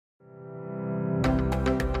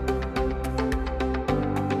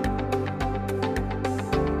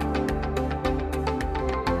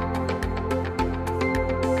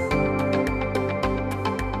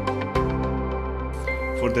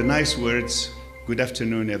the nice words. Good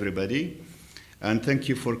afternoon, everybody. And thank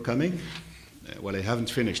you for coming. Well, I haven't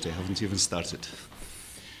finished. I haven't even started.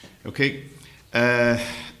 Okay.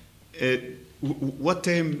 What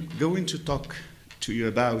I'm going to talk to you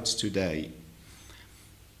about today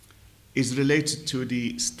is related to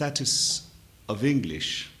the status of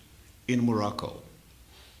English in Morocco.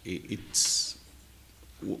 It's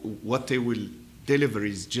what I will deliver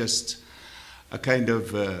is just a kind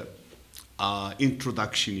of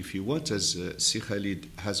introduction, if you want, as Khalid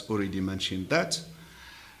has already mentioned that.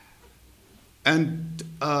 And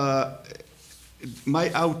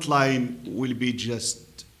my outline will be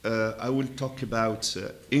just, I will talk about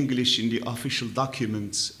English in the official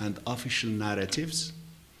documents and official narratives.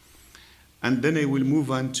 And then I will move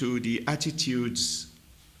on to the attitudes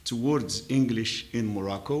towards English in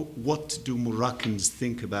Morocco. What do Moroccans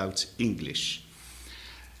think about English?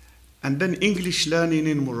 And then English learning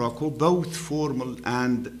in Morocco, both formal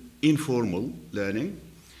and informal learning,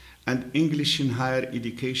 and English in higher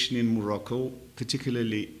education in Morocco,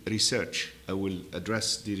 particularly research. I will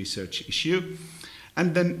address the research issue.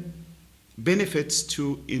 And then benefits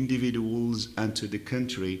to individuals and to the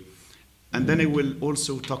country. And then I will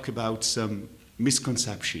also talk about some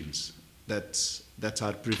misconceptions that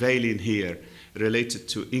are prevailing here related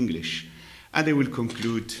to English. And I will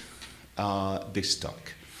conclude this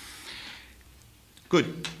talk.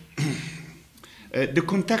 Good. The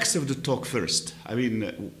context of the talk first. I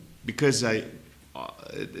mean, because there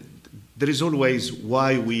is always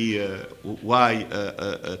why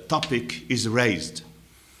a topic is raised.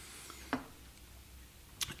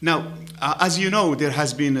 Now, as you know, there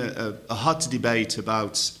has been a hot debate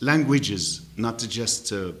about languages, not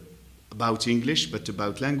just about English, but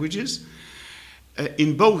about languages,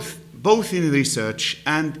 in both in research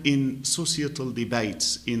and in societal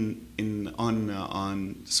debates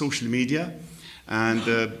on social media, and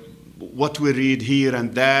what we read here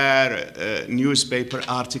and there, newspaper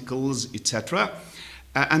articles, etc.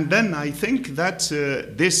 And then I think that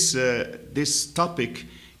this topic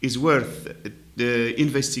is worth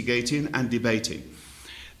investigating and debating.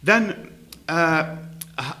 Then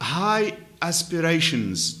high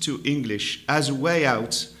aspirations to English as a way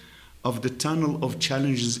out of the tunnel of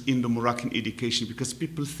challenges in the Moroccan education, because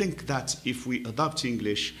people think that if we adopt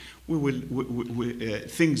English,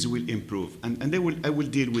 things will improve. And I will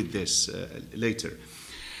deal with this later.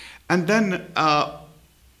 And then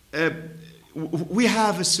we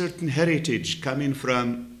have a certain heritage coming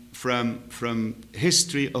from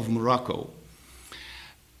history of Morocco.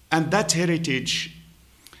 And that heritage,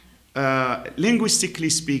 linguistically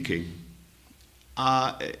speaking,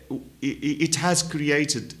 it has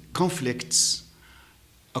created conflicts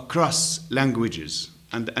across languages,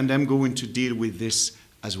 and I'm going to deal with this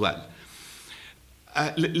as well.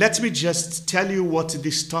 Let me just tell you what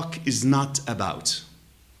this talk is not about.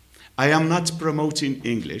 I am not promoting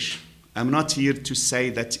English. I'm not here to say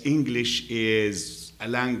that English is a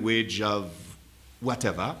language of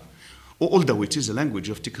whatever, although it is a language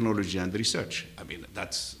of technology and research. I mean,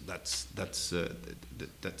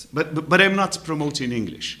 but I'm not promoting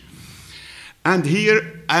English. And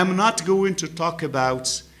here, I'm not going to talk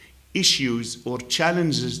about issues or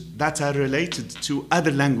challenges that are related to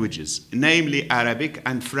other languages, namely Arabic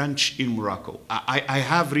and French in Morocco. I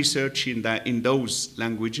have research in those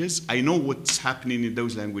languages. I know what's happening in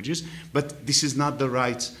those languages, but this is not the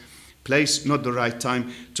right place, not the right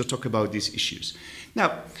time to talk about these issues.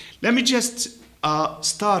 Now, let me just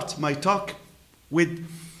start my talk with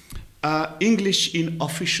English in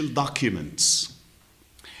official documents.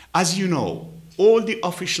 As you know, all the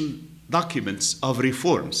official documents of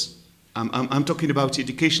reforms, I'm talking about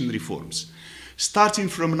education reforms, starting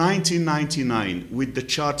from 1999 with the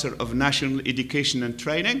Charter of National Education and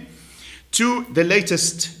Training to the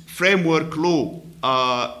latest framework law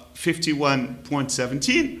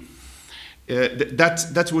 51.17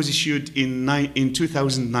 that was issued in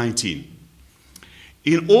 2019.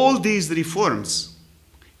 In all these reforms,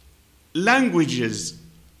 languages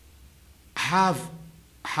have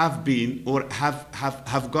been or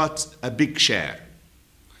have got a big share.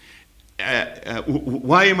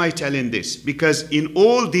 Why am I telling this? Because in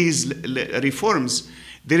all these reforms,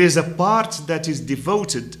 there is a part that is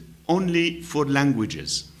devoted only for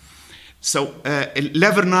languages. So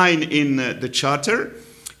level 9 in the charter,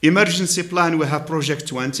 emergency plan, we have project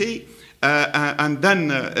 20, and then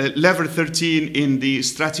level 13 in the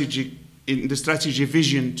strategy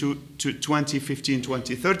vision to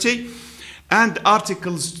 2015-2030. And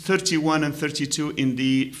Articles 31 and 32 in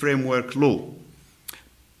the framework law.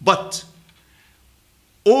 But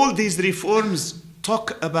all these reforms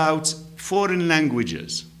talk about foreign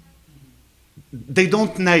languages. they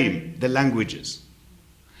don't name the languages.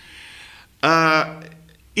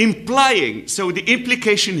 Implying, so the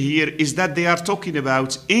implication here is that they are talking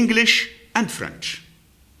about English and French.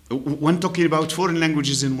 When talking about foreign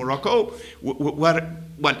languages in Morocco,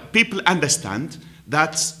 well, people understand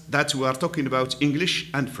that we are talking about English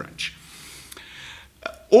and French.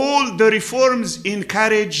 All the reforms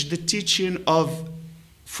encourage the teaching of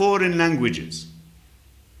foreign languages.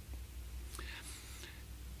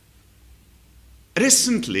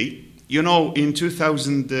 Recently, you know, in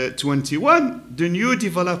 2021, the new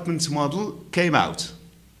development model came out.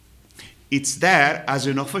 It's there as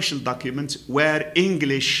an official document where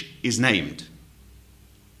English is named.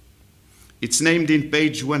 It's named in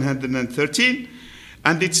page 113,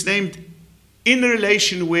 and it's named in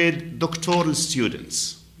relation with doctoral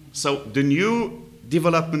students. So the new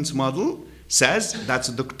development model says that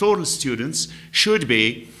doctoral students should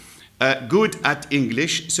be good at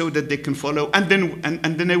English so that they can follow, and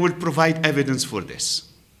then I will provide evidence for this.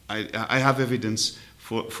 I have evidence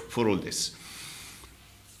for all this.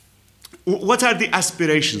 What are the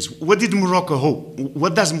aspirations? What did Morocco hope?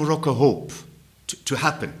 What does Morocco hope to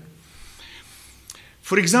happen?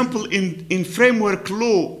 For example, in Framework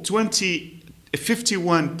Law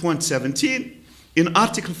 2051.17, in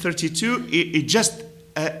Article 32, it just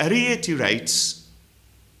reiterates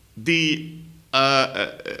the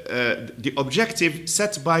objective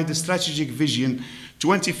set by the Strategic Vision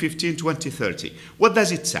 2015-2030. What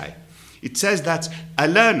does it say? It says that a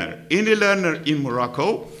learner in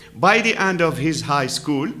Morocco, by the end of his high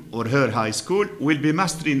school or her high school, will be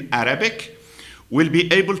mastering Arabic, will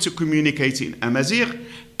be able to communicate in Amazigh,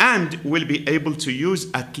 and will be able to use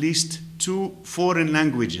at least 2 foreign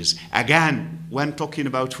languages. Again, when talking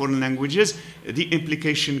about foreign languages, the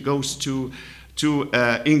implication goes to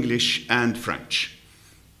English and French.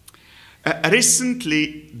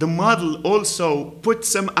 Recently, the model also put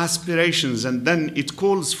some aspirations, and then it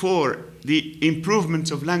calls for the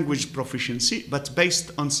improvement of language proficiency, but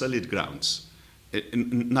based on solid grounds,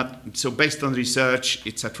 so based on research,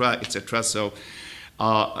 etc., etc. So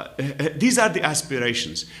these are the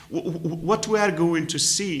aspirations. What we are going to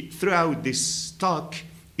see throughout this talk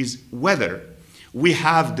is whether we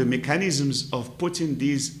have the mechanisms of reaching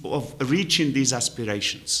these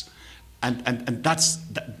aspirations. And that's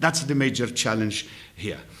the major challenge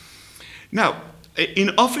here. Now,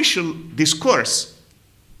 in official discourse,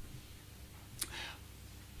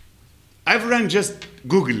 I've run just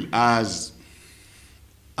Google as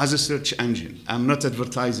a search engine. I'm not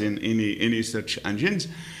advertising any search engines,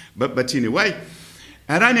 but anyway,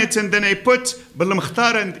 I ran it and then I put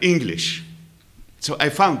Belmkhtar and English. So I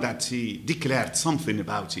found that he declared something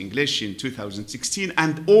about English in 2016,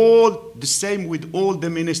 and all the same with all the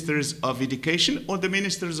ministers of education or the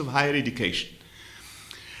ministers of higher education.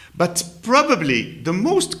 But probably the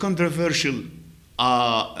most controversial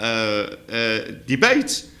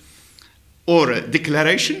debate or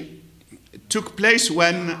declaration took place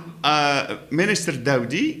when Minister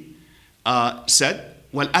Daoudi said,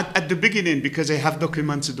 well, at the beginning, because I have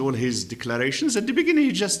documented all his declarations, at the beginning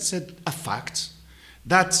he just said a fact,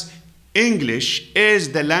 that English is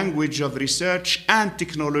the language of research and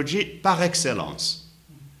technology par excellence.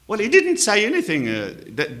 Well, he didn't say anything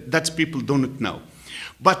that people don't know.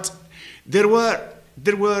 But there were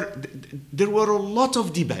a lot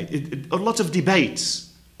of debates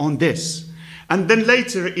on this. And then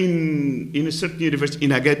later in a certain university,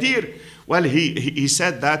 in Agadir, well, he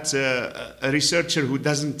said that a researcher who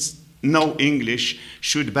doesn't know English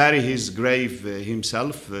should bury his grave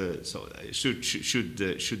himself, so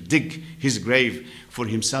should dig his grave for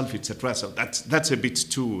himself, etc. So that's a bit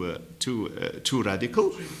too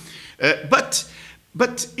radical, but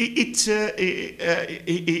it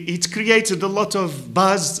created a lot of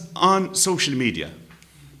buzz on social media.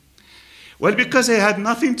 Well, because I had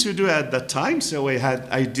nothing to do at that time, so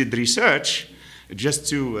I did research just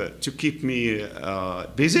to keep me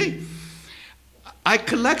busy. I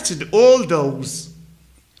collected all those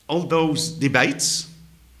debates,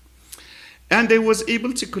 and I was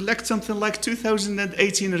able to collect something like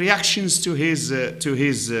 2018 reactions to his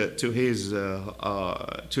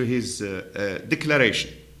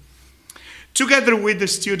declaration. Together with a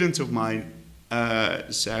student of mine,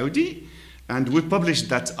 Saudi, and we published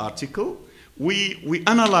that article. We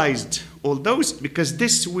analyzed all those, because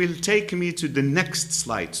this will take me to the next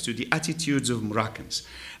slide, to the attitudes of Moroccans.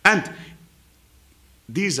 And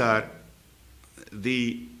these are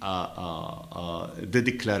the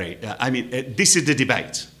declaration. I mean, this is the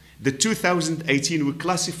debate. The 2018, we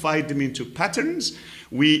classified them into patterns.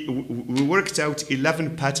 We worked out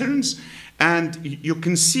 11 patterns, and you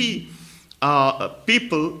can see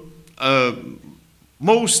people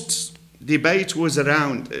most debate was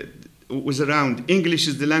around English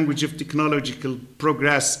is the language of technological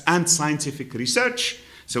progress and scientific research.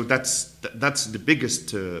 So that's the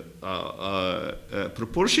biggest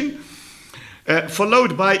proportion.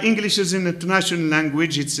 Followed by English as an international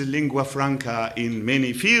language. It's a lingua franca in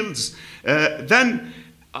many fields. Then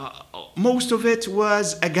most of it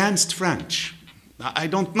was against French. I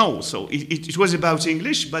don't know. So it was about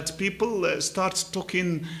English, but people start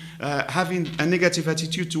talking, having a negative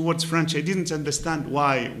attitude towards French. I didn't understand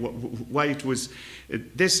why it was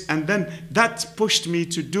this. And then that pushed me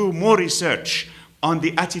to do more research on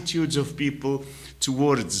the attitudes of people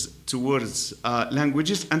towards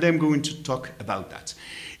languages, and I'm going to talk about that.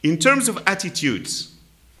 In terms of attitudes,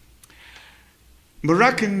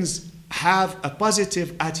 Moroccans have a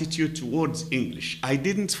positive attitude towards English. I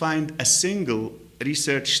didn't find a single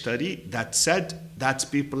research study that said that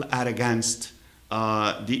people are against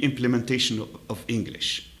the implementation of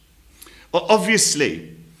English.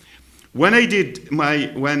 Obviously, when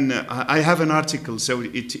I have an article, so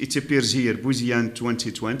it appears here, BOUZIANE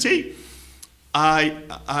 2020, I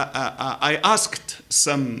asked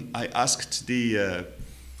the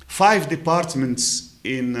 5 departments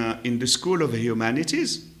in the School of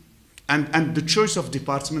Humanities, and the choice of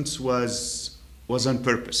departments was on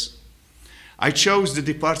purpose. I chose the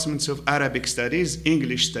departments of Arabic Studies,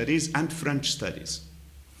 English Studies, and French Studies.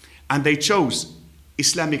 And they chose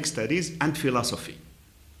Islamic Studies and Philosophy.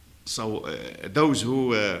 So those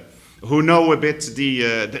who know a bit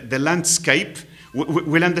the landscape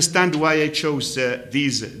will understand why I chose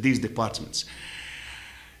these departments.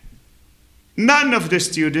 None of the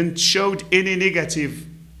students showed any negative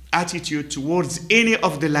attitude towards any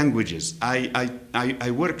of the languages.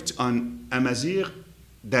 I worked on Amazigh,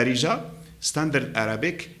 Darija, Standard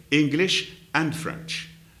Arabic, English, and French.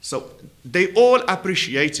 So they all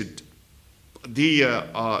appreciated the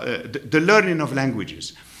learning of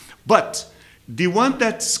languages. But the one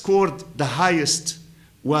that scored the highest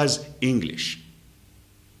was English.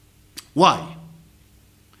 Why?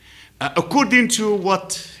 According to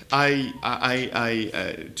what I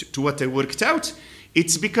worked out,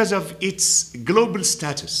 it's because of its global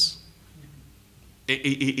status.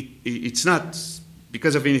 It's not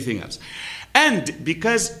because of anything else. And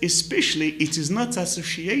because especially it is not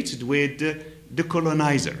associated with the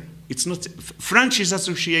colonizer. It's not, French is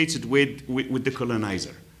associated with the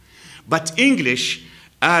colonizer. But English,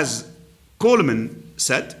 as Coleman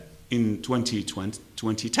said in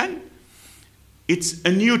 2010, it's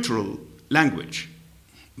a neutral language.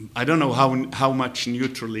 I don't know how much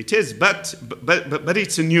neutral it is, but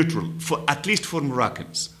it's a neutral, at least for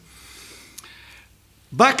Moroccans.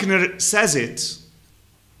 Buckner says it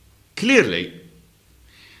clearly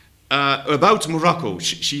about Morocco.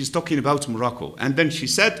 She's talking about Morocco. And then she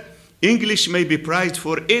said, English may be prized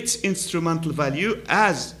for its instrumental value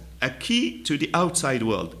as a key to the outside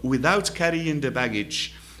world without carrying the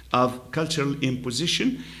baggage of cultural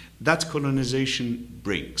imposition that colonization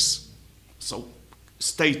brings. So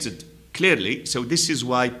stated clearly, so this is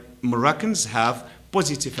why Moroccans have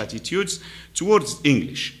positive attitudes towards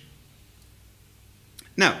English.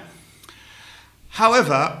 Now,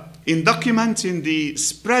 however, in documenting the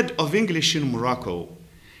spread of English in Morocco,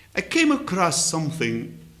 I came across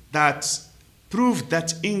something that proved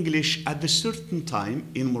that English at a certain time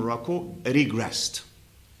in Morocco regressed.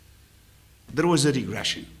 There was a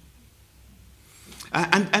regression.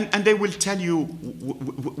 And they will tell you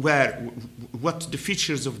what the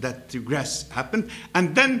features of that regress happened.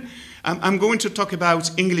 And then I'm going to talk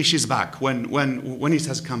about English is back, when it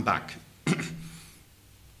has come back.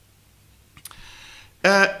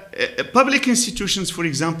 Public institutions, for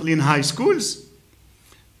example, in high schools,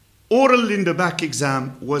 oral in the back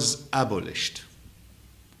exam was abolished.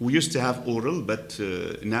 We used to have oral, but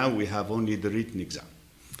now we have only the written exam.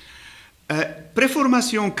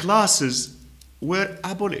 Preformation classes were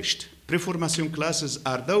abolished. Preformation classes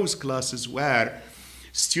are those classes where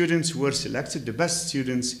students were selected, the best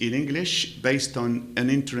students in English, based on an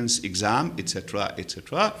entrance exam, etc.,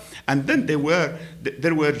 etc. And then there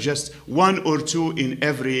were just 1 or 2 in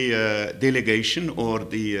every delegation, or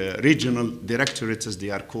the regional directorates, as they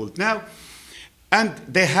are called now. And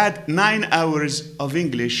they had 9 hours of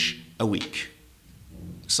English a week.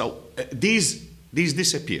 So these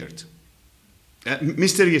disappeared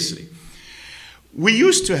mysteriously. We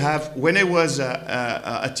used to have, when I was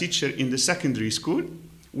a teacher in the secondary school,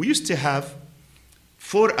 we used to have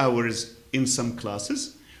 4 hours in some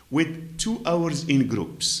classes with 2 hours in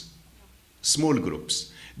groups, small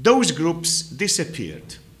groups. Those groups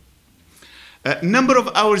disappeared. Number of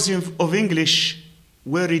hours of English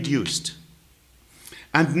were reduced.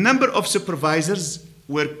 And number of supervisors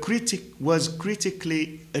was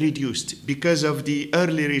critically reduced because of the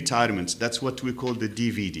early retirement. That's what we call the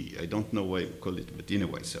DVD. I don't know why we call it, but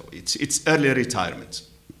anyway, so it's early retirement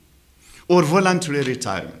or voluntary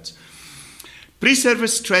retirement.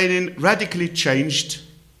 Pre-service training radically changed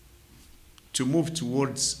to move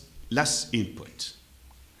towards less input.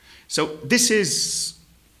 So this is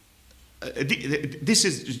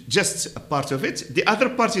just a part of it. The other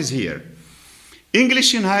part is here.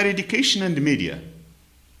 English in higher education and media.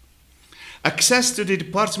 Access to the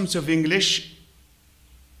departments of English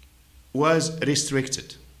was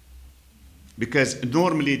restricted because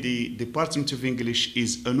normally the Department of English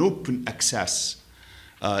is an open access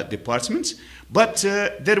department, but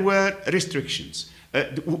there were restrictions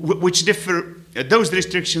which differ. Those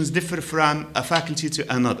restrictions differ from a faculty to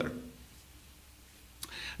another.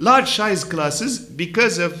 Large size classes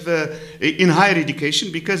because of, in higher education,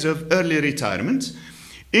 because of early retirement.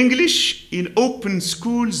 English in open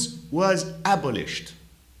schools was abolished.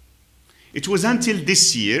 It was until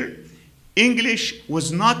this year, English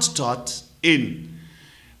was not taught in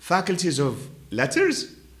faculties of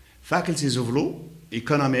letters, faculties of law,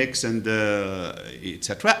 economics, and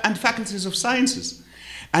etc., and faculties of sciences.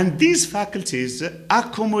 And these faculties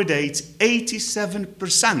accommodate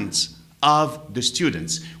 87% of the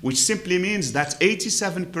students, which simply means that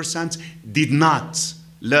 87% did not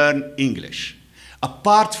learn English,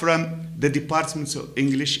 apart from the departments of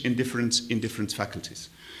English in different faculties.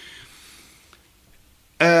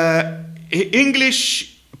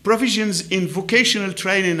 English provisions in vocational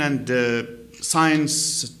training and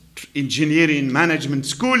science, engineering, management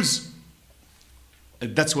schools,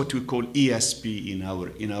 that's what we call ESP in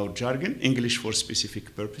our jargon, English for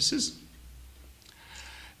specific purposes.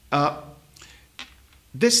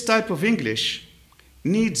 This type of English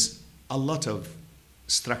needs a lot of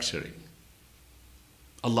structuring.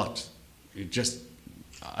 A lot. It just,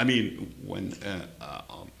 I mean, when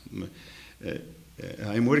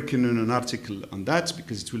I'm working on an article on that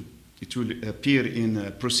because it will appear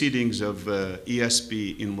in proceedings of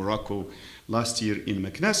ESP in Morocco last year in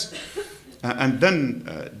Meknes. And then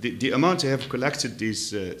the amount I have collected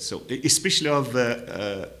is, so especially of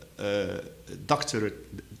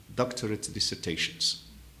doctorate dissertations.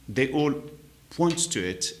 They all point to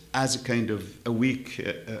it as a kind of a weak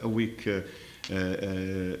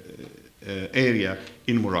area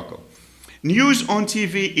in Morocco. News on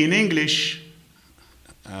TV in English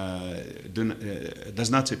does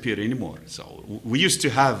not appear anymore. So we used to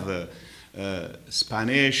have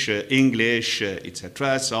Spanish, English,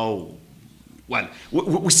 etc. So, well,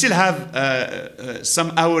 we still have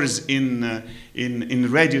some hours in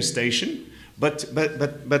radio station, but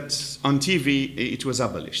on TV it was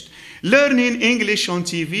abolished. Learning English on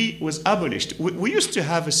TV was abolished. We used to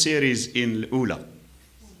have a series in Ula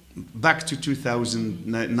back to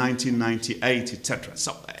 2000, 1998, etc.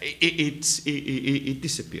 So it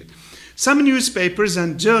disappeared. Some newspapers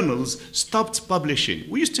and journals stopped publishing.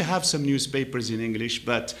 We used to have some newspapers in English,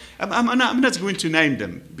 but I'm not going to name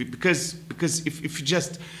them because if you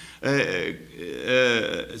just if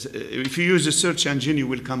you use a search engine, you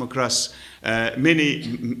will come across many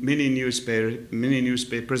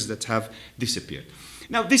newspapers that have disappeared.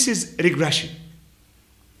 Now this is regression.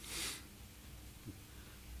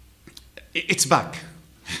 It's back.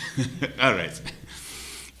 All right.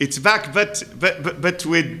 It's back, but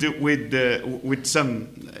with some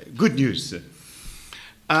good news.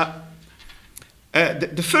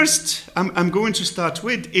 The first I'm going to start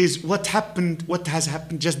with is what has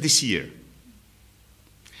happened just this year.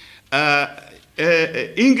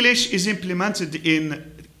 English is implemented in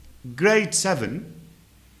grade 7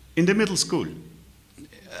 in the middle school.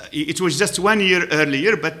 It was just 1 year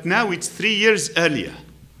earlier, but now it's 3 years earlier.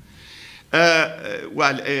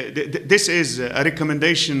 This is a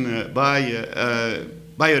recommendation by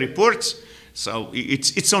a report, so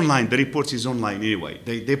it's online. The report is online anyway.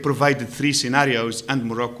 They provided 3 scenarios, and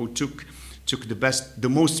Morocco took the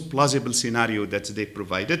most plausible scenario that they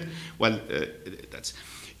provided. Well, that's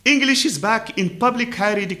English is back in public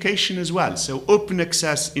higher education as well, so open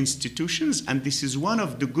access institutions, and this is one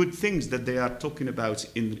of the good things that they are talking about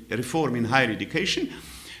in reform in higher education.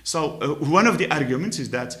 So one of the arguments is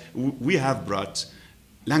that we have brought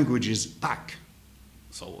languages back.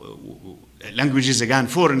 So languages, again,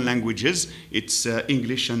 foreign languages, it's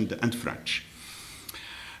English and French.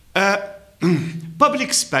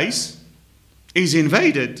 Public space is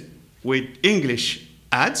invaded with English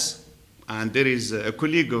ads, and there is a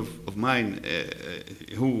colleague of mine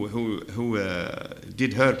who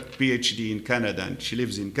did her PhD in Canada, and she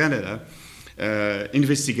lives in Canada,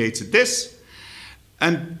 investigated this.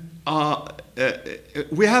 and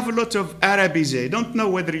we have a lot of Arabisé. I don't know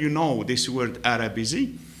whether you know this word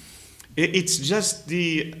Arabisé. It's just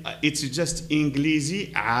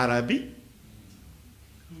Inglisi, Arabi.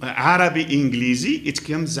 Arabi, Inglisi, it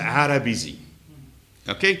comes Arabisé.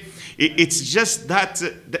 Okay? It's just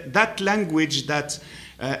that language that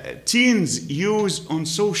teens use on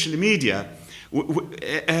social media,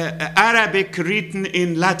 Arabic written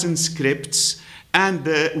in Latin scripts and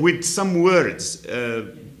with some words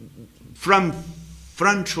from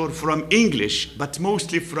French or from English, but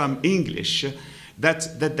mostly from English,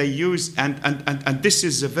 that they use. And this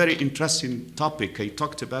is a very interesting topic. I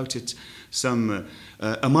talked about it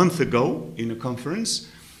a month ago in a conference,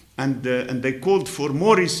 and they called for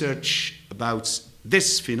more research about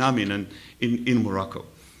this phenomenon in Morocco.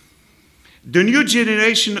 The new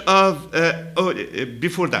generation of,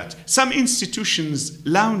 before that, some institutions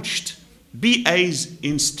launched BAs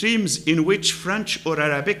in streams in which French or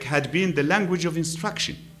Arabic had been the language of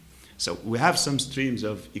instruction. So we have some streams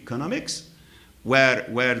of economics where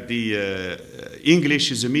the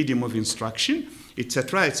English is a medium of instruction,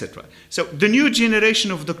 etc., etc. So the new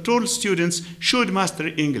generation of doctoral students should master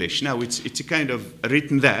English. Now it's kind of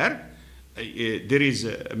written there. There is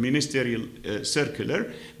a ministerial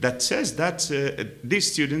circular that says that these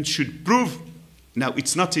students should prove. Now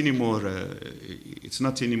it's not anymore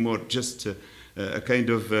just a kind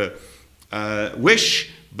of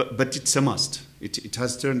wish, but it's a must. It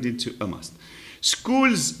has turned into a must.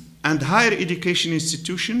 Schools and higher education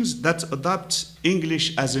institutions that adopt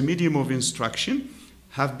English as a medium of instruction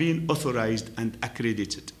have been authorized and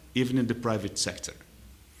accredited, even in the private sector.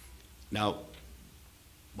 Now,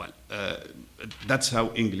 well, that's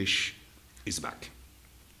how English is back.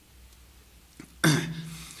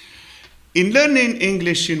 In learning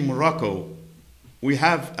English in Morocco, we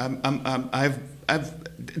have,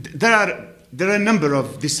 there are a number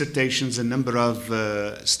of dissertations, a number of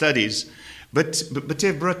studies, but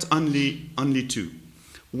I've brought only two.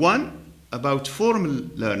 One about formal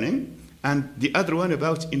learning, and the other one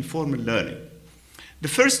about informal learning. The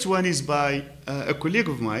first one is by a colleague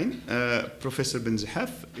of mine, Professor Ben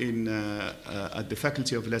Zahaf, at the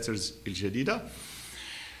Faculty of Letters Al Jadida.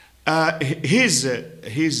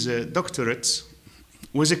 His doctorate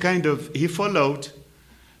was a kind of, he followed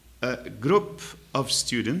a group of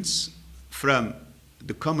students from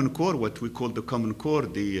the Common Core, what we call the Common Core,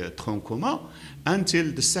 the Tronc Commun,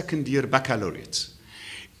 until the second year baccalaureate.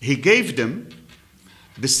 He gave them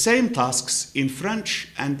the same tasks in French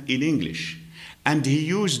and in English, and he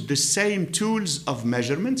used the same tools of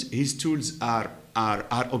measurement. His tools are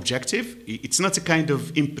objective. It's not a kind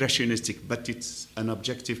of impressionistic, but it's an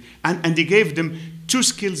objective. And he gave them two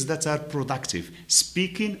skills that are productive,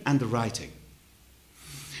 speaking and writing.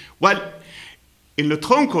 Well, in Le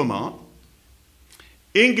Tronc Commun,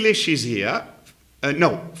 English is here.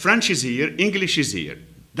 No, French is here, English is here.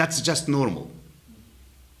 That's just normal.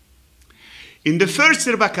 In the first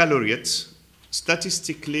year baccalaureate,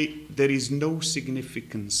 statistically, there is no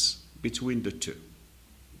significance between the two.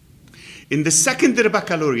 In the second year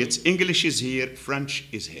baccalaureate, English is here, French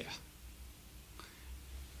is here.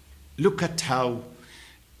 Look at how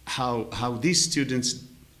these students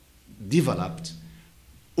developed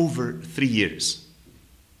over 3 years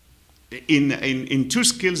in two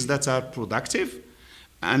skills that are productive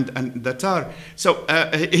and that are so.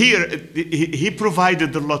 Here he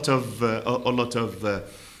provided a lot of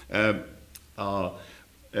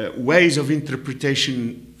ways of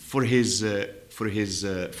interpretation for his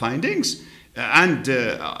findings, and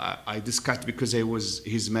I discussed, because I was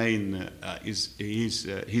his main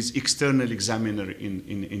his external examiner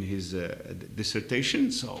in his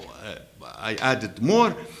dissertation, so I added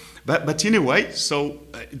more. But anyway, so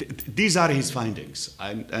these are his findings,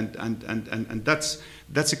 and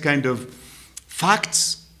that's a kind of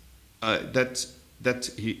facts that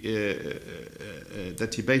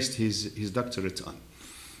he based his doctorate on.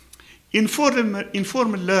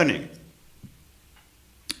 Informal learning.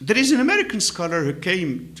 There is an American scholar who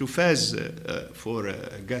came to Fez for,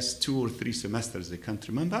 I guess, 2 or 3 semesters, I can't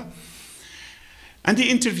remember. And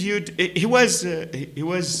he interviewed, he was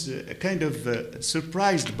kind of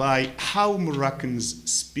surprised by how Moroccans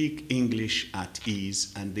speak English at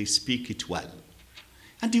ease, and they speak it well.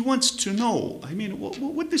 And he wants to know, I mean,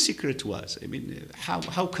 what the secret was. I mean,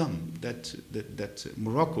 how come that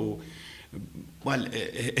Morocco, well,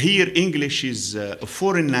 here English is a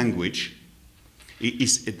foreign language,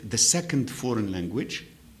 is the second foreign language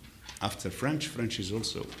after French. French is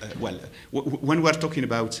also, well, when we're talking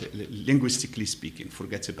about linguistically speaking,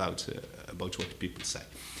 forget about what people say.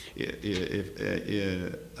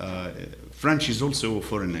 French is also a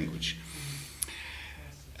foreign language.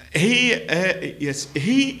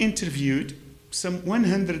 He interviewed some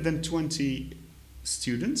 120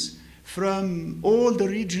 students from all the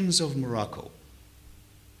regions of Morocco,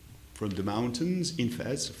 from the mountains in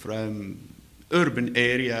Fez, from urban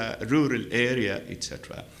area, rural area,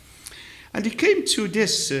 etc. And he came to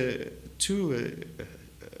this, the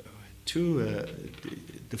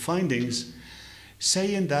findings,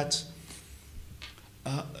 saying that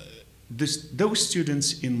those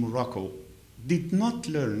students in Morocco did not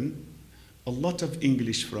learn a lot of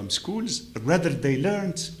English from schools, rather they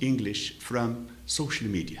learned English from social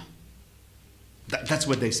media. That's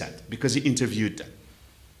what they said, because he interviewed them.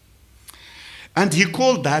 And he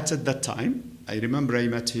called that at that time, I remember I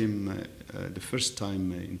met him the first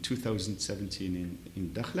time in 2017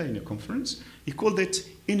 in Dakhla in a conference, he called it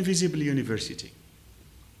Invisible University.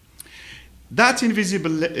 That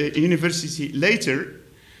invisible university later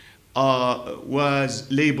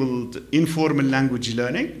was labeled informal language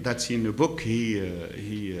learning. That's in a book he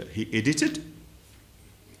edited.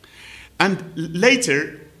 And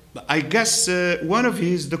later, I guess one of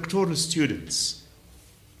his doctoral students,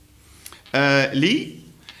 Lee,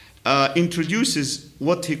 introduces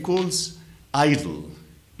what he calls IDLE.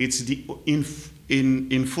 It's the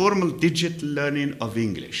informal digital learning of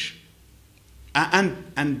English.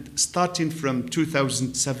 And starting from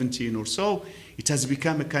 2017 or so, it has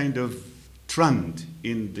become a kind of trend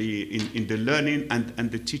in the learning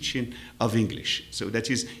and the teaching of English. So that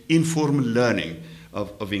is informal learning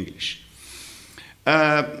of English.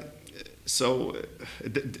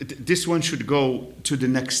 This one should go to the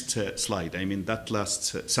next slide. I mean, that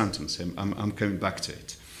last sentence, I'm coming back to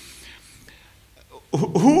it.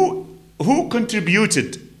 Who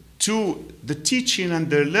contributed to the teaching and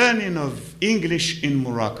the learning of English in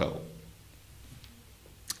Morocco?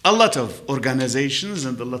 A lot of organizations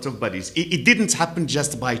and a lot of bodies. It didn't happen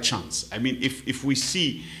just by chance. I mean, if we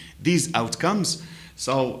see these outcomes,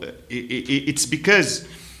 so it's because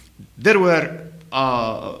there were,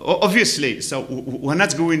 obviously, so we're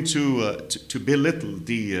not going to belittle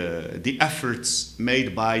the efforts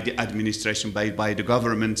made by the administration, by the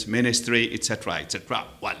government, ministry, etc., etc.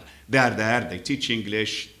 Well, they are there, they teach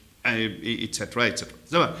English, etc., etc.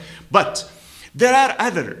 So, but there are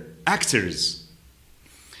other actors.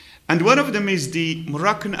 And one of them is the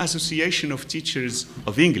Moroccan Association of Teachers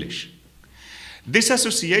of English. This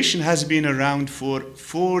association has been around for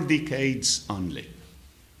 4 decades only.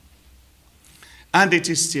 And it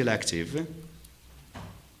is still active.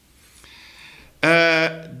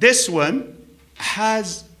 This one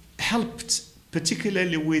has helped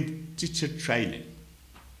particularly with teacher training.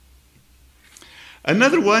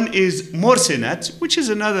 Another one is MOROCCO, which is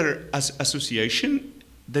another association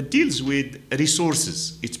that deals with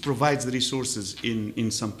resources. It provides resources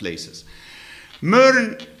in some places.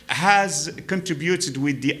 MERN has contributed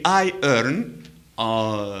with the iEarn,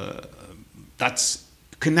 that's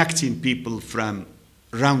connecting people from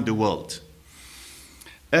around the world.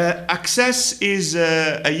 Access is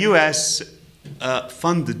a US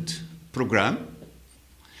funded program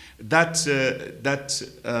that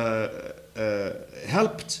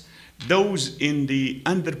helped those in the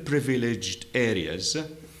underprivileged areas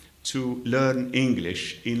to learn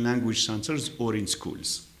English in language centers or in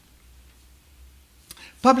schools.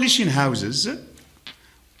 Publishing houses,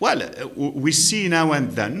 well, we see now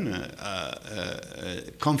and then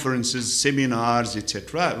conferences, seminars,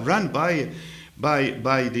 etc., run by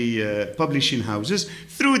the publishing houses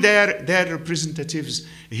through their representatives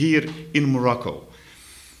here in Morocco.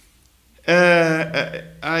 I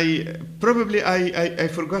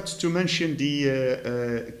forgot to mention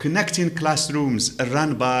the connecting classrooms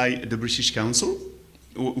run by the British Council,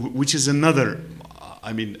 which is another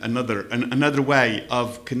way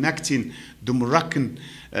of connecting the Moroccan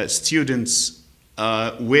students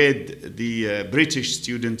with the British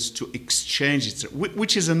students to exchange,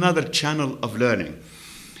 which is another channel of learning.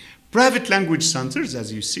 Private language centers,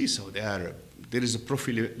 as you see, so there is a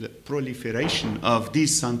proliferation of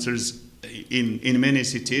these centers in many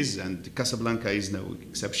cities, and Casablanca is no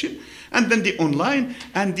exception. And then the online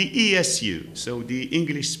and the ESU, so the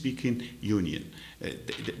English-speaking union.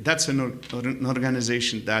 That's an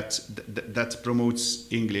organization that promotes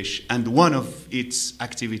English, and one of its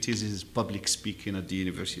activities is public speaking at the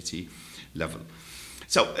university level.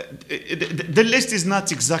 So the list is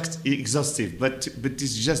not exhaustive, but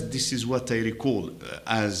this is what I recall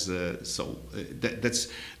as that's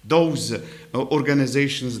those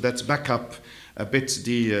organizations that back up a bit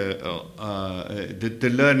the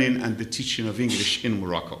learning and the teaching of English in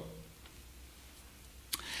Morocco.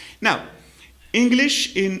 Now,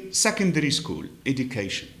 English in secondary school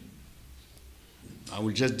education. I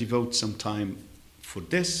will just devote some time for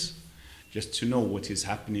this, just to know what is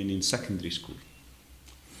happening in secondary school.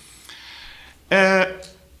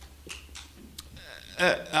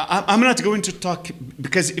 I'm not going to talk,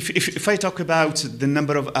 because if I talk about the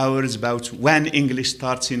number of hours, about when English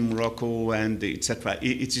starts in Morocco and etc.,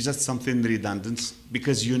 it's just something redundant,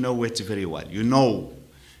 because you know it very well. You know,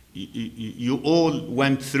 you all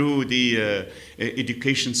went through the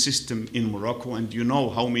education system in Morocco, and you know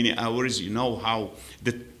how many hours, you know how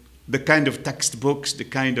the kind of textbooks, the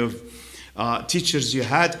kind of teachers you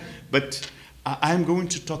had, but I'm going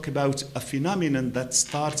to talk about a phenomenon that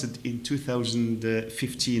started in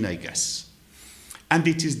 2015, I guess. And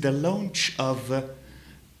it is the launch of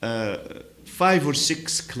 5 or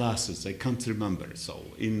 6 classes, I can't remember. So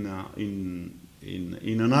in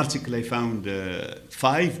an article I found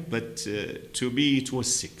 5, but to me it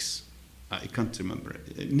was 6. I can't remember.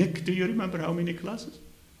 Nick, do you remember how many classes?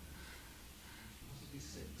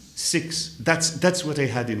 6. That's what I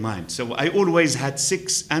had in mind. So I always had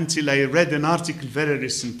 6 until I read an article very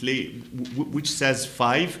recently which says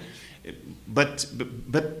 5, but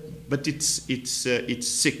it's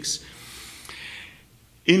 6.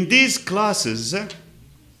 In these classes,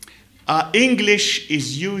 English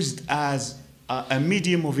is used as a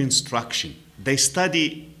medium of instruction. They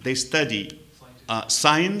study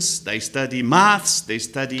science, they study maths, they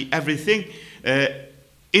study everything.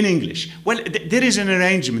 In English. Well, there is an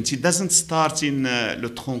arrangement. It doesn't start in le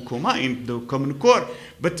tronc commun, in the common core,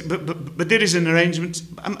 but there is an arrangement.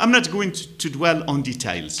 I'm not going to dwell on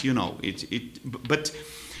details, you know. But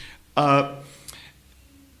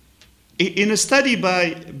in a study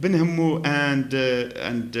by Ben Hammou and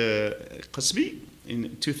Qasbi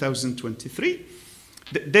in 2023,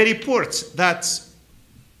 they report that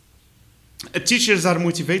teachers are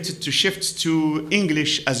motivated to shift to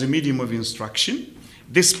English as a medium of instruction,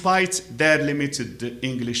 despite their limited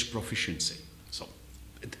English proficiency. So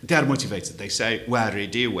they are motivated. They say, we are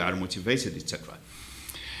ready, we are motivated, etc.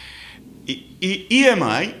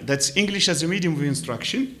 EMI, that's English as a medium of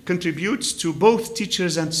instruction, contributes to both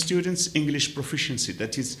teachers and students' English proficiency.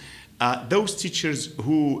 That is, those teachers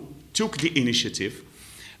who took the initiative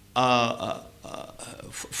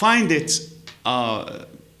find it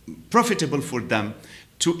profitable for them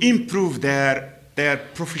to improve their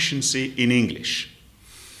proficiency in English.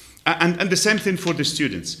 And the same thing for the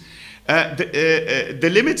students. The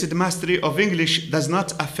limited mastery of English does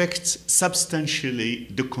not affect substantially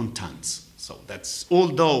the content. So that's,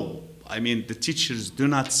 although, I mean, the teachers do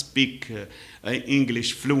not speak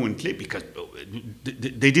English fluently, because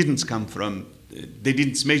they didn't come from, they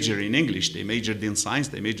didn't major in English, they majored in science,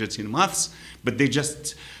 they majored in maths, but they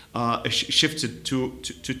just shifted to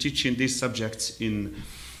teaching these subjects in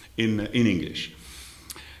English.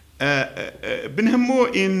 Ben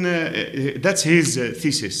Hammou, that's his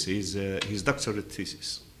thesis, his doctorate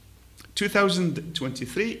thesis.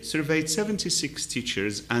 2023 surveyed 76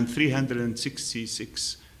 teachers and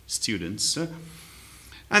 366 students,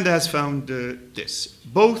 and has found this.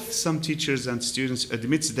 Both some teachers and students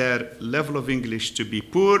admit their level of English to be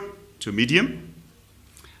poor to medium.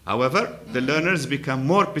 However, the learners become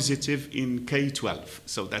more positive in K-12.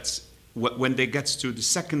 So that's when they get to the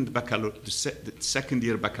second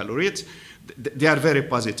year baccalaureate, they are very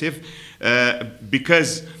positive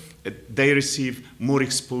because they receive more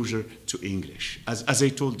exposure to English. As I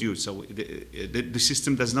told you, so the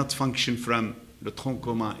system does not function from le tronc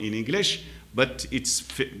commun in English, but it's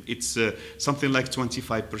something like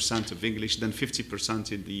 25% of English, then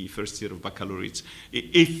 50% in the first year of baccalaureate,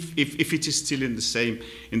 if it is still in the same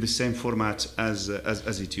format as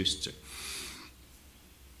it used to.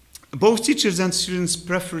 Both teachers and students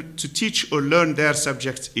prefer to teach or learn their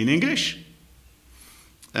subjects in English.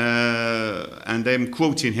 And I'm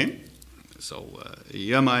quoting him. So,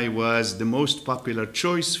 Yamai was the most popular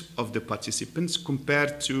choice of the participants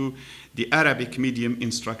compared to the Arabic medium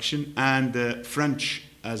instruction and French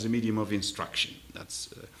as a medium of instruction. That's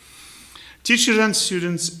teachers and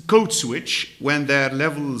students code switch when their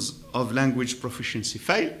levels of language proficiency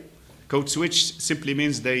fail. Code switch simply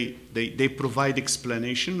means they provide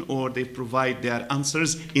explanation, or they provide their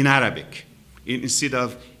answers in Arabic instead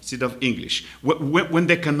of English, when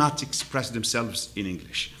they cannot express themselves in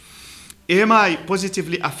English. AMI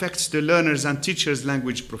positively affects the learners' and teachers'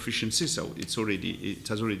 language proficiency, so it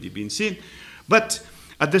has already been seen. But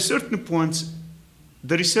at a certain point,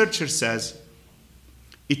 the researcher says,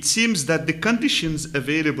 it seems that the conditions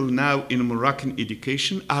available now in Moroccan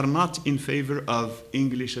education are not in favor of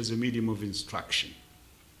English as a medium of instruction.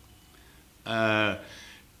 I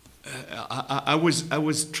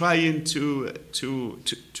was trying to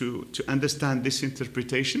understand this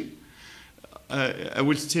interpretation. I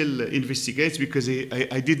will still investigate because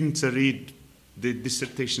I didn't read the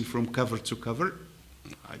dissertation from cover to cover.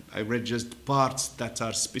 I read just parts that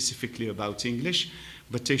are specifically about English,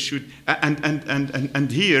 but they should.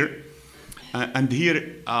 And here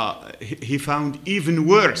he found even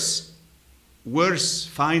worse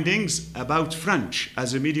findings about French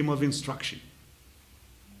as a medium of instruction.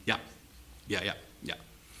 Yeah.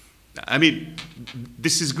 I mean,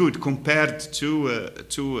 this is good compared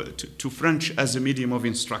to French as a medium of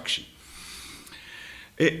instruction.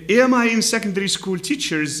 AMI in secondary school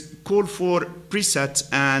teachers call for preset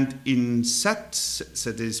and inset,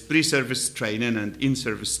 so there's pre-service training and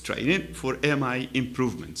in-service training for AMI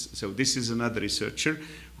improvements. So this is another researcher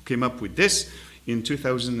who came up with this in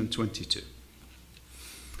 2022.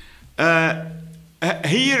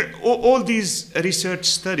 Here, all these research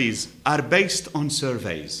studies are based on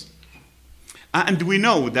surveys. And we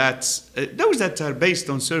know that those that are based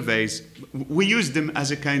on surveys, we use them as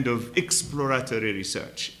a kind of exploratory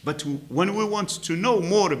research. But when we want to know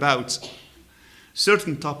more about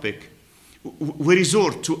certain topic, we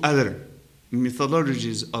resort to other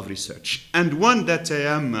methodologies of research. And one that I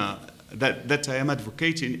am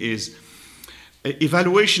advocating is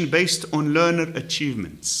evaluation based on learner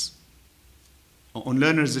achievements, on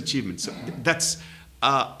learners' achievements. So that's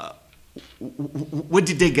what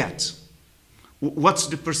did they get? What's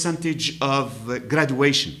the percentage of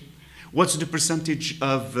graduation? What's the percentage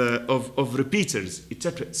of repeaters,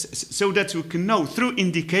 etc. So that we can know through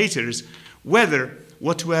indicators whether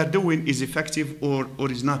what we are doing is effective or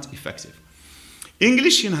is not effective.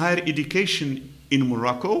 English in higher education in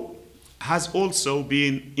Morocco has also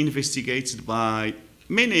been investigated by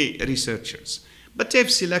many researchers, but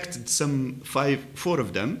they've selected four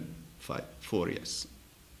of them, four, yes.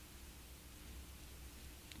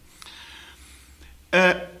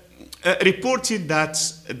 Reported that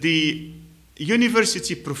the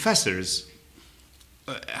university professors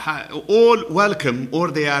all welcome or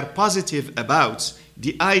they are positive about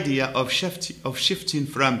the idea of shifting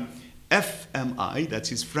from FMI,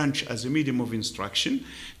 that is French as a medium of instruction,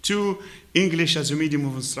 to English as a medium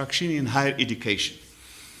of instruction in higher education.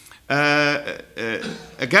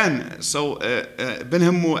 Again, so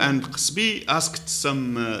Benhamou and Qasbi asked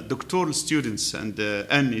some doctoral students, and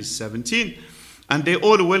Anne is 17, and they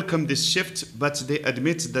all welcome this shift, but they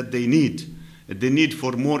admit that they need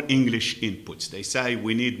for more English input. They say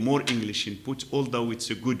we need more English input, although it's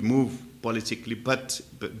a good move politically, but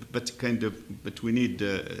we need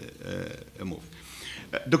a move.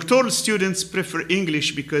 Doctoral students prefer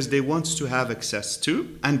English because they want to have access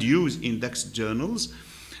to and use indexed journals,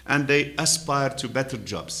 and they aspire to better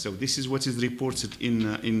jobs. So this is what is reported in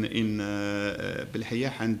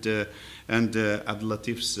Belhayah and Abdel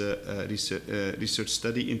Latif's research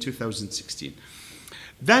study in 2016.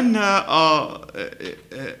 Then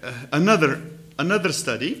another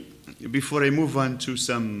study, before I move on to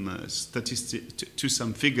some statistics, to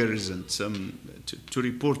some figures and to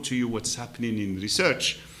report to you what's happening in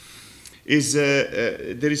research, is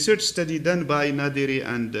the research study done by Nadiri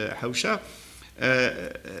and Hausha.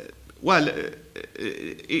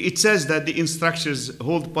 It says that the instructors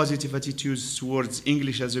hold positive attitudes towards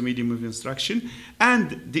English as a medium of instruction,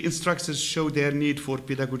 and the instructors show their need for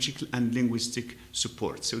pedagogical and linguistic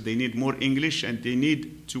support. So they need more English, and they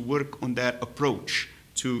need to work on their approach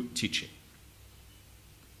to teaching.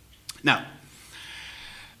 Now,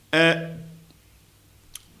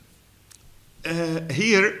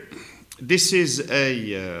 here, this is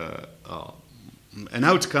an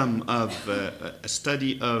outcome of a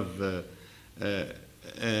study of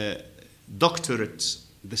doctorate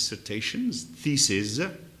dissertations, theses,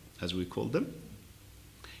 as we call them,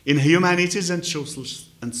 in humanities and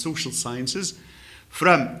social sciences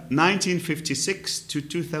from 1956 to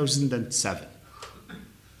 2007.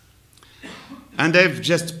 And I've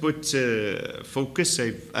just put focus,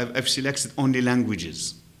 I've selected only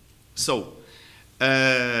languages. So,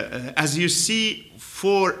 as you see,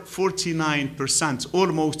 49%,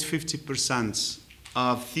 almost 50%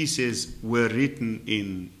 of theses were written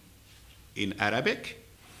in Arabic,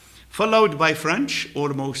 followed by French,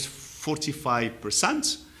 almost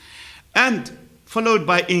 45%, and followed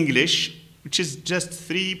by English, which is just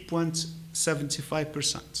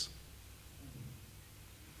 3.75%.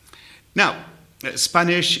 Now,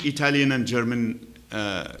 Spanish, Italian, and German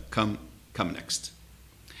come next.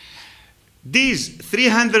 These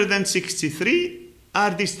 363 are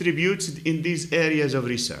distributed in these areas of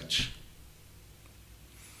research.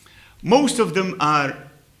 Most of them are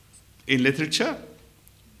in literature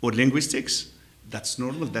or linguistics. That's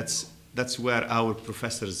normal. That's where our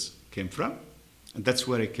professors came from. And that's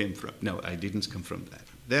where I came from. No, I didn't come from there.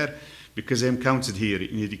 there because I'm counted here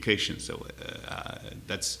in education. So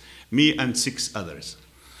that's me and 6 others.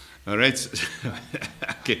 All right.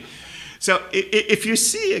 Okay. So if you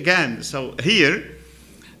see again, so here,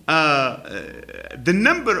 the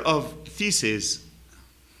number of theses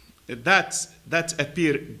that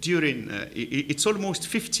appear during, it's almost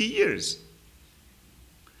 50 years.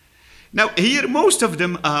 Now here, most of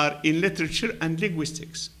them are in literature and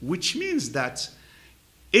linguistics, which means that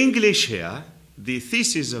English here, the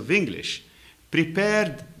thesis of English,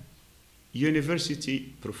 prepared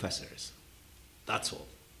university professors. That's all.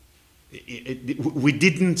 We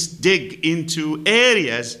didn't dig into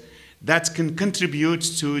areas that can contribute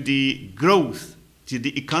to the growth, to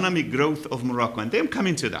the economic growth of Morocco. And I'm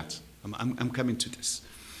coming to that. I'm coming to this.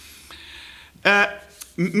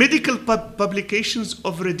 Medical publications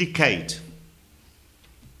over a decade.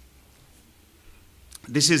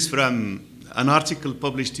 This is from an article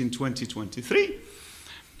published in 2023.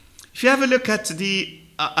 If you have a look at the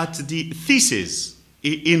thesis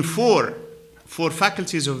in four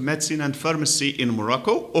faculties of medicine and pharmacy in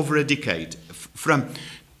Morocco over a decade, from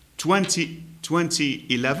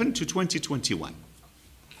 2011 to 2021,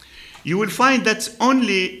 you will find that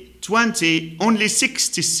only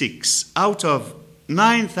 66 out of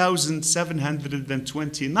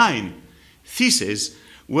 9,729 theses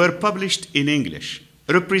were published in English,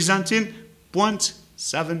 representing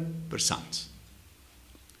 0.7%.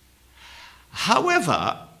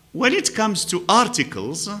 However, when it comes to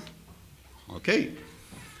articles, okay,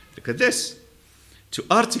 look at this, to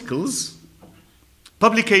articles,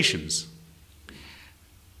 publications,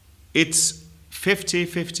 it's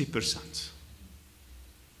 50%.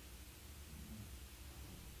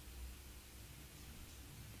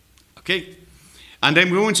 Okay, and I'm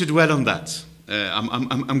going to dwell on that.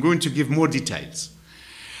 I'm going to give more details.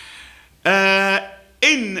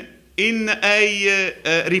 In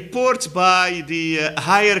a report by the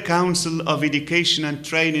Higher Council of Education and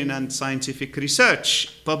Training and Scientific Research,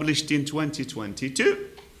 published in 2022.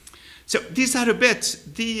 So these are a bit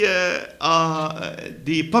the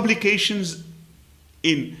publications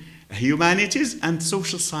in humanities and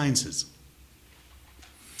social sciences.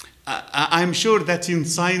 I'm sure that in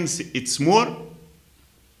science it's more,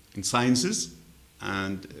 in sciences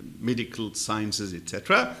and medical sciences,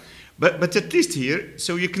 etc. But at least here,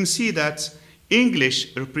 so you can see that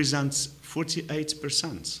English represents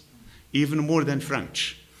 48%, even more than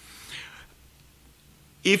French.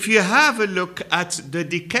 If you have a look at the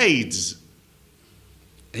decades,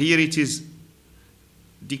 here it is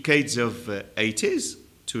decades of 80s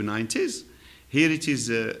to 90s, here it is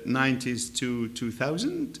 90s to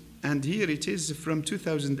 2000, and here it is from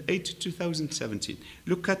 2008 to 2017.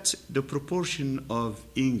 Look at the proportion of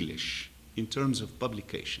English in terms of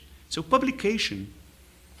publication. So publication,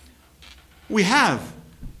 we have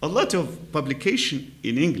a lot of publication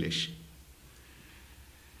in English.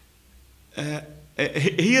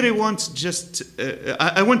 Here I want just,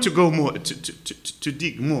 I want to go more, to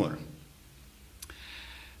dig more.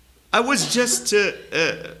 I was just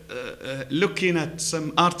looking at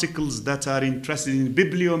some articles that are interested in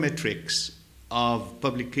bibliometrics of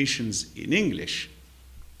publications in English.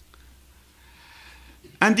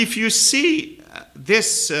 And if you see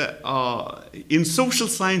this in social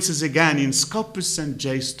sciences again, in Scopus and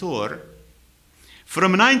JSTOR,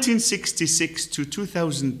 from 1966 to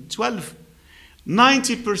 2012,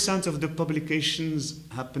 90% of the publications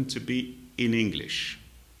happen to be in English.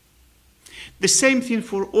 The same thing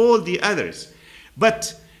for all the others.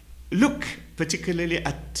 But look particularly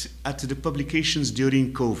at the publications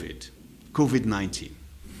during COVID-19.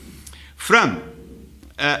 From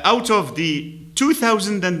out of the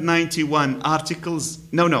 2,091 articles,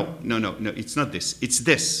 no, it's not this, it's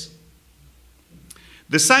this.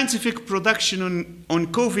 The scientific production on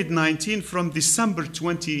COVID-19 from December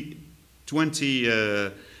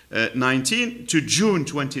 2019 to June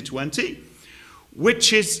 2020,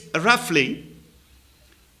 which is roughly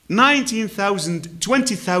 19,000,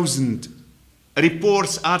 20,000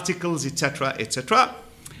 reports, articles, etc., etc.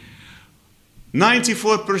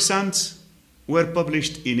 94% were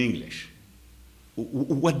published in English.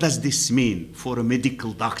 What does this mean for a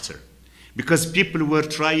medical doctor? Because people were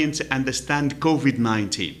trying to understand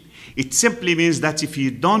COVID-19. It simply means that if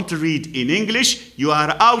you don't read in English, you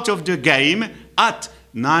are out of the game at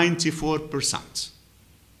 94%.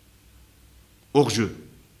 Hors jeu.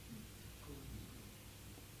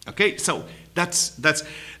 Okay, so that's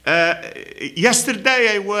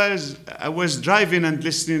yesterday I was driving and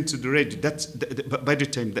listening to the radio. By the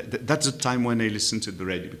time that's the time when I listen to the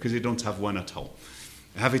radio, because I don't have one at home.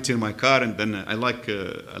 I have it in my car, and then I like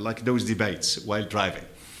those debates while driving.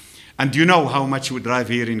 And you know how much we drive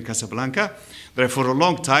here in Casablanca. Drive for a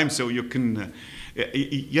long time, so you can...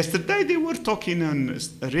 yesterday they were talking on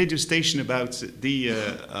a radio station about the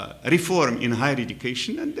reform in higher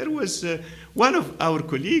education, and there was one of our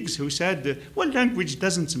colleagues who said, well, language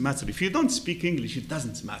doesn't matter. If you don't speak English, it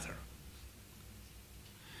doesn't matter.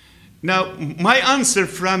 Now, my answer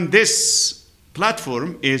from this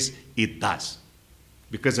platform is, it does,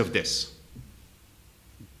 because of this.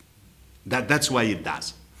 That's why it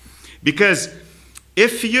does. Because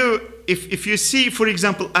if you see, for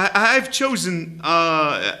example, I've chosen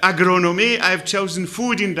agronomy, I've chosen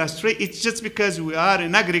food industry, it's just because we are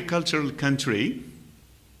an agricultural country.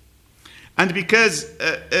 And because,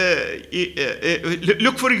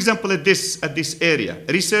 look, for example, at this area,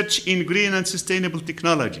 research in green and sustainable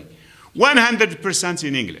technology, 100%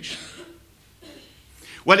 in English.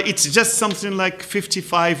 Well, it's just something like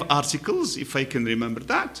 55 articles, if I can remember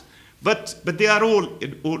that, but they are all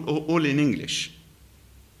in English.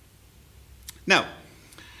 Now,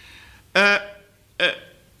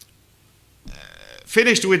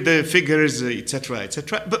 finished with the figures, etc.,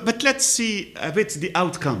 etc. But let's see a bit the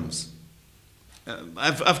outcomes.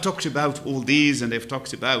 I've talked about all these, and I've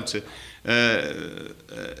talked about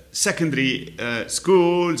secondary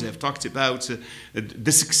schools. I've talked about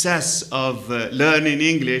the success of learning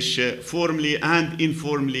English formally and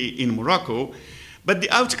informally in Morocco, but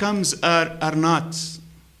the outcomes are not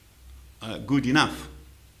good enough.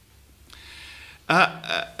 By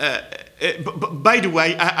the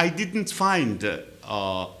way, I didn't find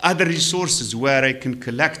other resources where I can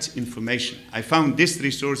collect information. I found this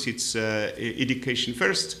resource, it's Education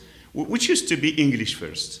First, which used to be English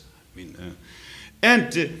First. I mean,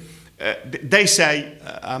 they say,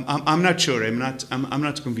 I'm not sure, I'm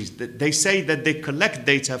not convinced. They say that they collect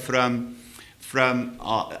data from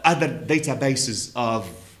other databases of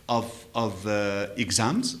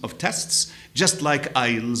exams, of tests, just like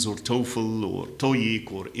IELTS or TOEFL or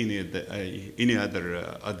TOEIC or any other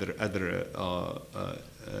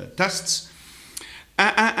tests,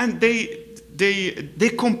 and they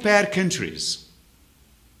compare countries.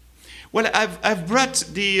 Well, I've brought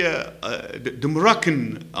the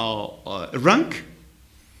Moroccan rank,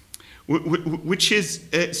 which is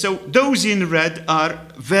so those in red are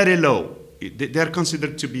very low. They are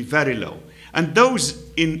considered to be very low, and those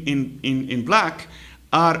in black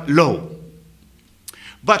are low.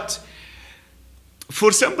 But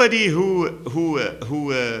for somebody who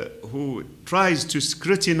tries to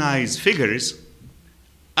scrutinize figures,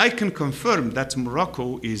 I can confirm that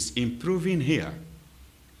Morocco is improving here.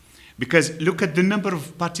 Because look at the number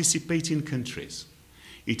of participating countries.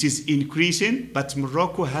 It is increasing, but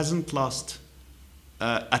Morocco hasn't lost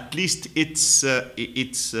at least its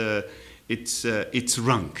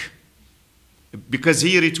rank. Because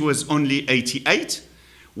here it was only 88.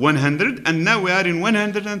 100, and now we are in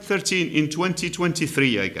 113 in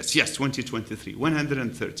 2023, I guess. Yes, 2023,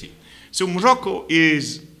 113. So Morocco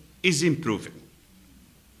is improving.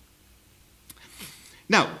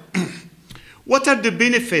 Now, what are the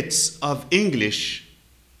benefits of English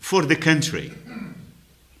for the country?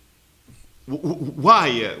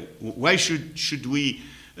 Why should we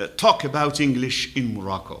talk about English in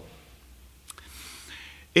Morocco?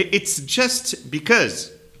 It's just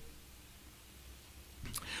because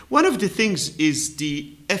one of the things is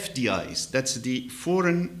the FDIs, that's the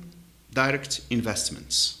foreign direct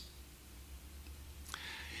investments.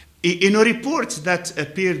 In a report that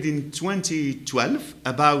appeared in 2012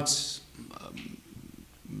 about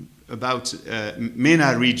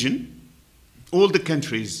MENA region, all the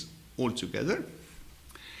countries all together,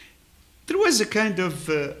 there was a kind of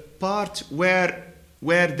part where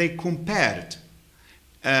they compared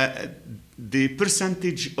the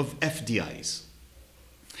percentage of FDIs.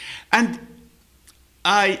 And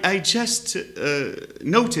I just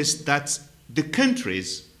noticed that the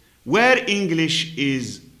countries where English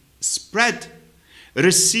is spread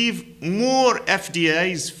receive more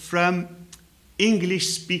FDIs from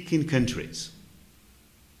English-speaking countries.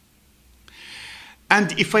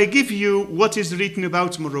 And if I give you what is written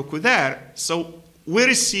about Morocco there, so we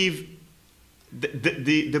receive,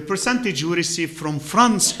 the percentage we receive from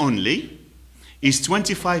France only is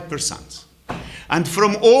 25%. And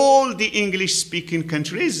from all the English-speaking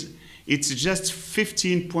countries, it's just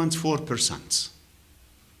 15.4%.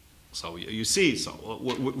 So you see, so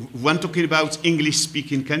when talking about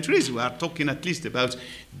English-speaking countries, we are talking at least about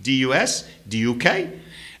the US, the UK,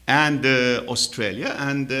 and Australia,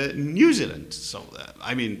 and New Zealand. So,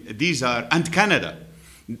 I mean, these are, and Canada.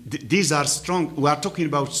 These are strong, we are talking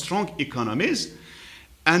about strong economies,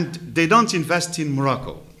 and they don't invest in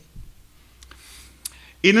Morocco.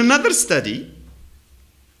 In another study,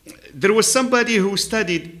 there was somebody who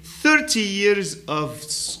studied 30 years of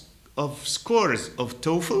scores of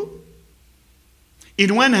TOEFL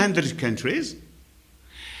in 100 countries,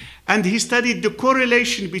 and he studied the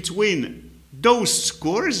correlation between those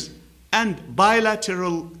scores and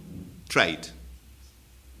bilateral trade.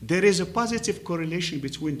 There is a positive correlation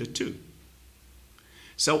between the two.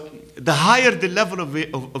 So the higher the level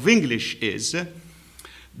of English is,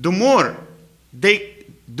 the more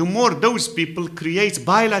those people create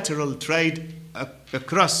bilateral trade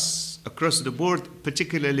across the board,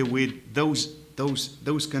 particularly with those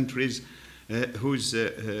countries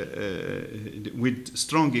with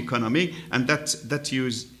strong economy and that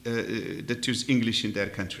use English in their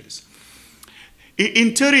countries.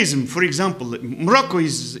 In tourism, for example, Morocco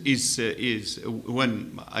is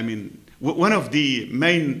one of the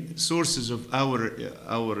main sources of our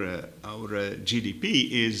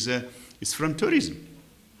GDP is from tourism.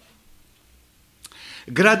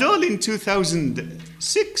 Gradol in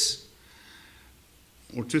 2006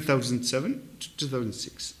 or 2007,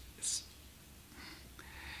 2006.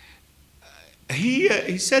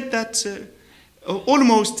 He said that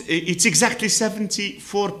almost, it's exactly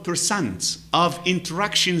 74% of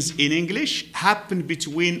interactions in English happen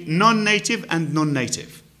between non-native and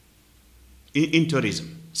non-native in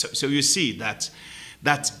tourism. So you see that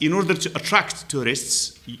in order to attract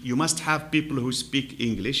tourists, you must have people who speak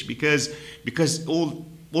English because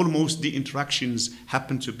almost the interactions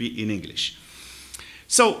happen to be in English.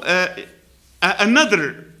 So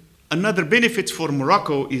Another benefit for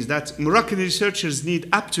Morocco is that Moroccan researchers need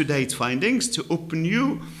up-to-date findings to open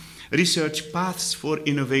new research paths for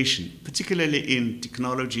innovation, particularly in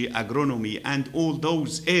technology, agronomy, and all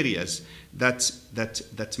those areas that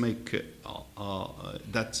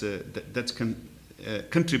can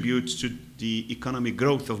contribute to the economic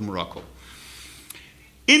growth of Morocco.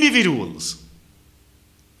 Individuals.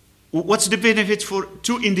 What's the benefit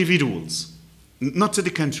to individuals, not to the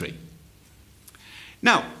country?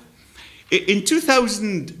 Now, in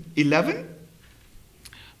 2011,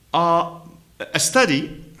 a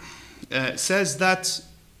study says that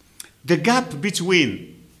the gap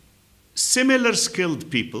between similar skilled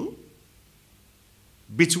people,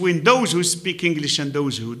 between those who speak English and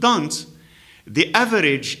those who don't, the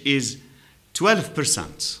average is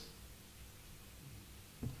 12%.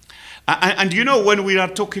 And you know, when we are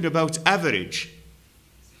talking about average,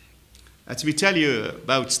 let me tell you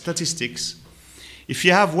about statistics. If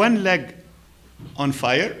you have one leg on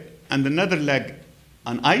fire and another leg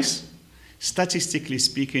on ice, statistically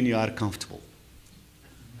speaking, you are comfortable.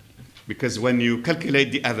 Because when you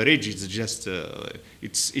calculate the average, it's just,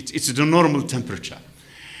 it's the normal temperature.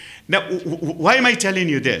 Now, why am I telling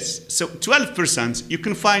you this? So 12%, you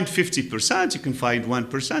can find 50%, you can find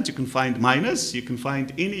 1%, you can find minus, you can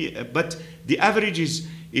find any, but the average is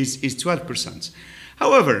 12%.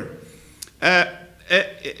 However,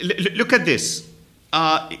 look at this.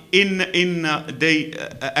 Again,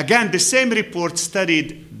 the same report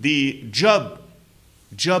studied the job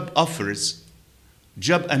offers,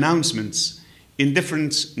 job announcements in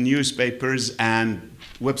different newspapers and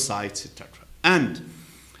websites, etc. And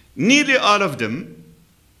nearly all of them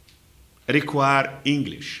require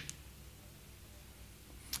English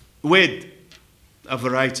with a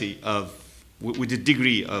variety with a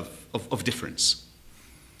degree of difference.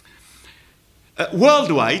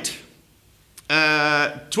 Worldwide,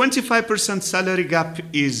 25% salary gap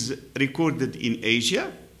is recorded in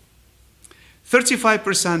Asia,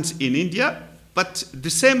 35% in India, but the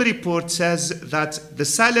same report says that the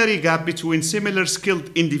salary gap between similar skilled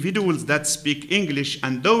individuals that speak English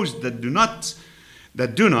and those that do not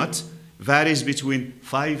varies between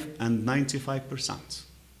 5 and 95%.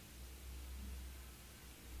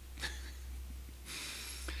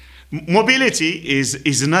 Mobility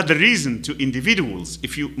is another reason to individuals.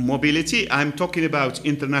 Mobility, I'm talking about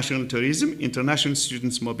international tourism, international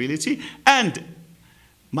students mobility, and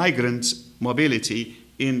migrant mobility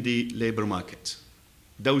in the labor market,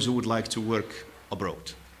 those who would like to work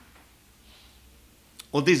abroad.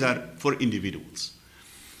 All these are for individuals.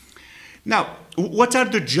 Now, what are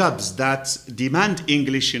the jobs that demand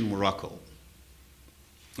English in Morocco?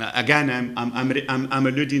 Again, I'm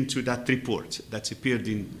alluding to that report that appeared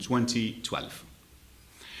in 2012.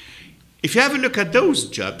 If you have a look at those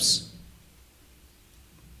jobs,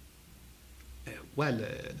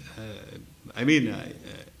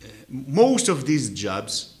 most of these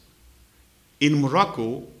jobs in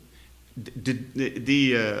Morocco,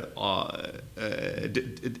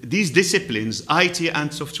 these disciplines, IT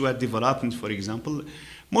and software development, for example,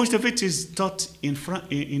 most of it is taught in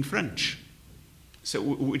French. So,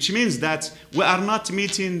 which means that we are not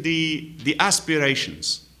meeting the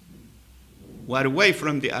aspirations We're away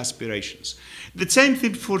from the aspirations. The same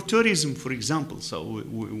thing for tourism, for example. So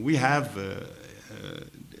we have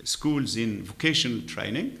schools in vocational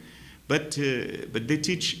training, but they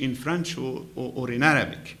teach in French or in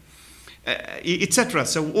Arabic, etc.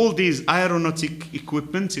 So all these aeronautic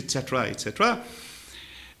equipment, etc., etc.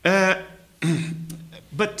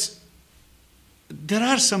 But there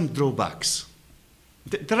are some drawbacks.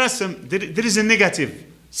 There is a negative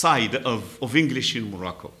side of English in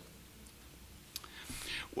Morocco.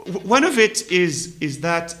 One of it is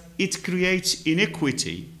that it creates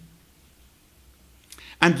inequity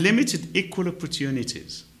and limited equal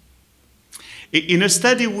opportunities. In a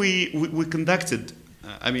study we conducted,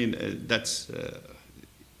 that's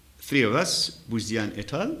three of us, BOUZIANE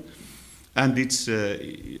et al., and it's,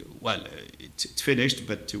 it's finished,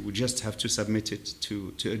 but we just have to submit it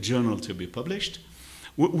to a journal to be published.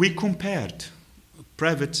 We compared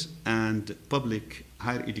private and public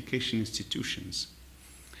higher education institutions.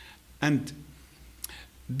 And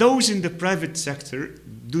those in the private sector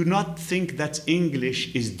do not think that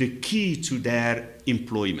English is the key to their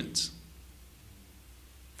employment.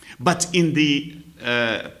 But in the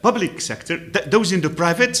public sector, those in the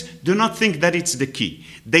private do not think that it's the key.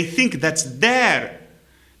 They think that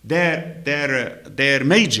their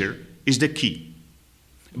major is the key.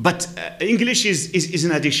 But English is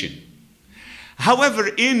an addition. However,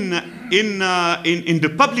 in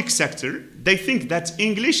the public sector, they think that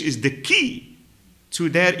English is the key to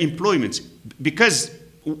their employment, because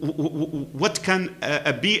what can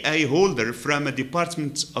a BA holder from a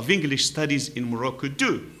Department of English Studies in Morocco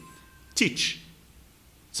do? Teach.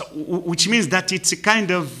 So, which means that it's a kind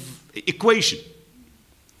of equation.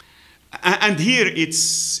 And here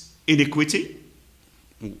it's inequity.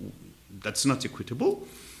 That's not equitable.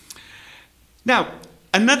 Now,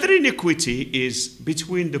 another inequity is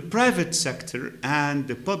between the private sector and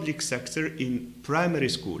the public sector in primary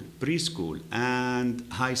school, preschool, and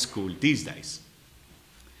high school these days.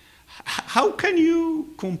 How can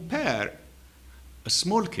you compare a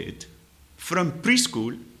small kid from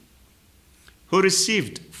preschool who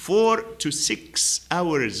received 4 to 6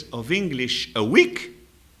 hours of English a week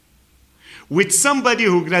with somebody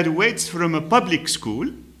who graduates from a public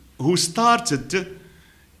school who started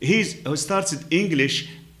English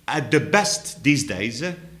at the best these days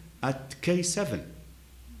at K7?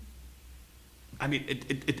 I mean,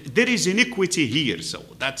 there is inequity here, so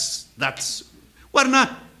we're not.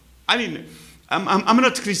 I mean, I'm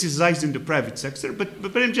not criticizing the private sector,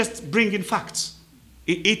 but I'm just bringing facts.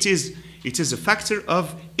 It is a factor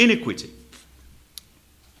of inequity.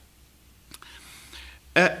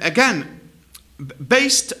 Again,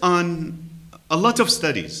 based on a lot of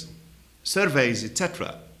studies, surveys,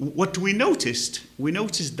 etc., what we noticed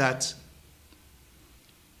that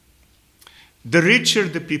the richer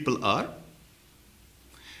the people are,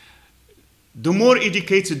 the more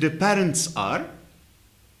educated the parents are,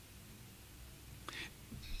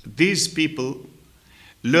 these people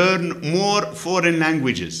learn more foreign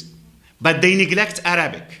languages, but they neglect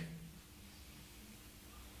Arabic.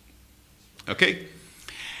 Okay?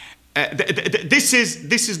 This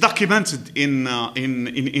is documented in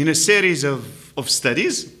a series of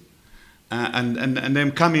studies, and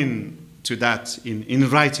I'm coming to that in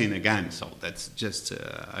writing again. So that's just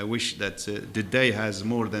I wish that the day has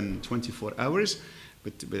more than 24 hours,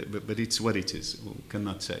 but it's what it is. We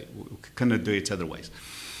cannot say, we cannot do it otherwise.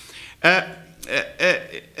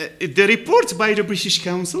 The report by the British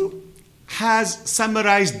Council has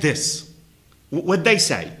summarized this. What they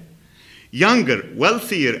say: younger,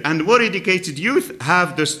 wealthier, and more educated youth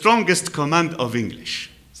have the strongest command of English.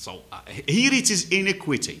 So here it is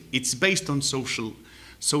inequity. It's based on social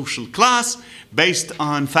class, based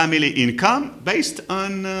on family income, based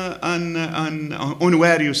on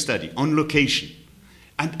where you study, on location.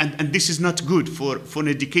 And this is not good for an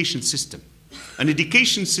education system. An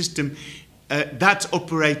education system that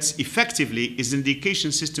operates effectively is an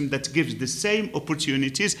education system that gives the same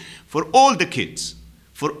opportunities for all the kids,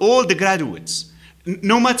 for all the graduates,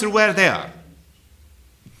 no matter where they are.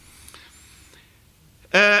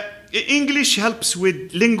 English helps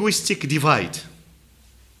with linguistic divide.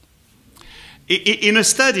 In a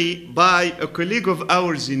study by a colleague of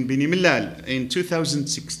ours in Beni Mellal in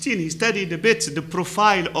 2016, he studied a bit the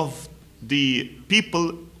profile of the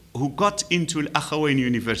people who got into Al-Akhawain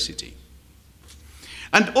University.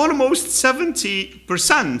 And almost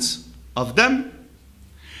 70% of them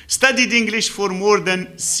studied English for more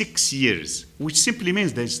than 6 years, which simply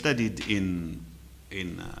means they studied in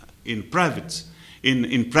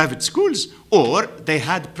private schools, or they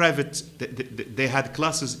had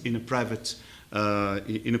classes in a private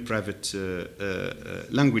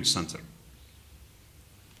language center.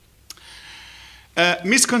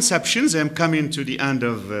 Misconceptions, I'm coming to the end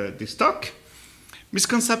of this talk.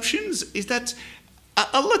 Misconceptions is that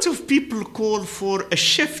a lot of people call for a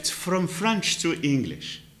shift from French to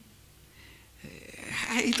English.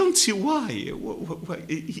 I don't see why.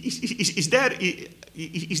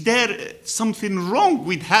 Is there something wrong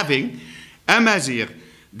with having Amazigh,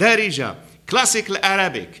 Darija, Classical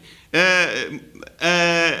Arabic,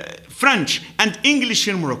 French, and English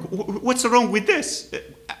in Morocco? What's wrong with this?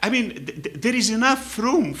 I mean, there is enough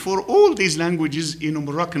room for all these languages in a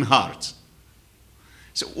Moroccan heart.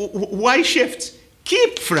 So why shift?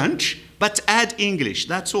 Keep French, but add English,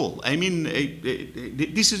 that's all. I mean,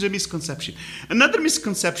 this is a misconception. Another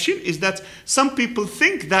misconception is that some people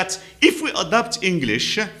think that if we adopt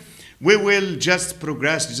English, we will just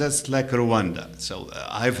progress just like Rwanda. So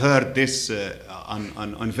I've heard this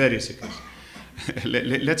on various occasions.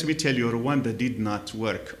 Let me tell you, Rwanda did not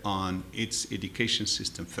work on its education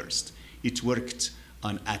system first. It worked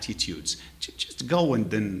on attitudes. Just go and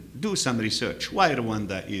then do some research. Why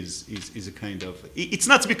Rwanda is a kind of... It's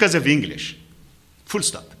not because of English, full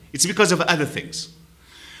stop. It's because of other things.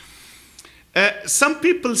 Some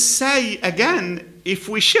people say, again, if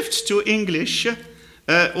we shift to English,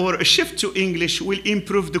 or a shift to English will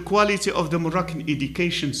improve the quality of the Moroccan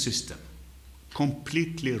education system.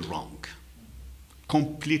 Completely wrong.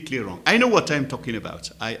 Completely wrong. I know what I'm talking about.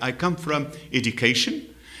 I come from education,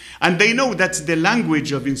 and they know that the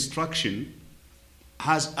language of instruction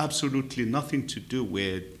has absolutely nothing to do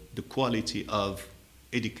with the quality of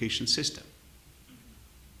education system.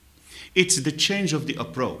 It's the change of the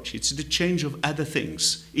approach. It's the change of other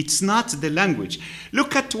things. It's not the language.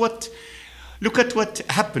 Look at what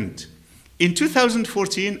happened. In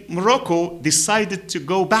 2014, Morocco decided to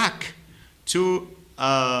go back to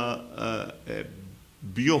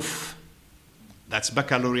BIOF. That's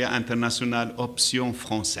Baccalauréat International Option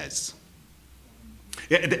Française.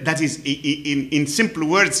 That is, in simple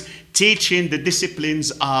words, teaching the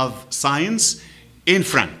disciplines of science in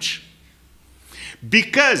French.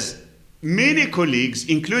 Because many colleagues,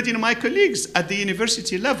 including my colleagues at the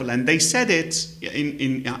university level, and they said it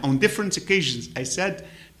on different occasions, I said,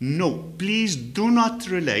 no, please do not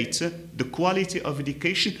relate the quality of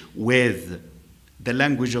education with the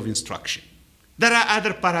language of instruction. There are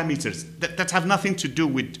other parameters that have nothing to do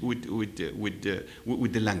with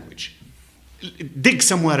the language. Dig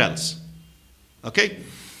somewhere else, okay?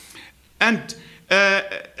 And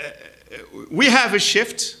we have a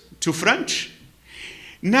shift to French.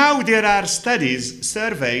 Now there are studies,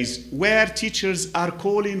 surveys, where teachers are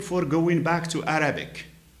calling for going back to Arabic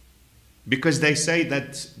because they say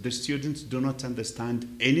that the students do not understand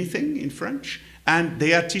anything in French and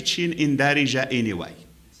they are teaching in Darija anyway.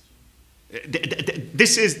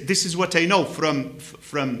 This is what I know from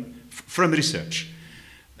research.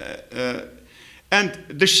 And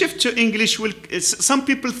the shift to English will, some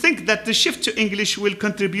people think that the shift to English will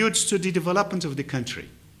contribute to the development of the country.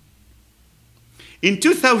 In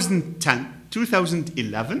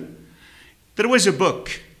 2011, there was a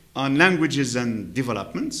book on languages and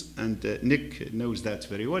development, and Nick knows that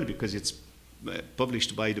very well because it's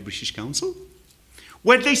published by the British Council,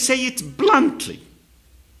 where they say it bluntly,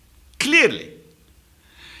 clearly.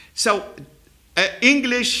 So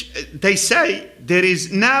English, they say there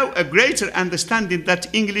is now a greater understanding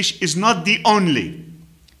that English is not the only.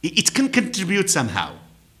 It can contribute somehow.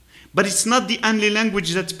 But it's not the only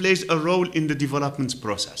language that plays a role in the development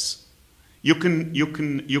process. You can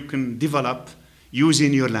develop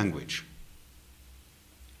using your language,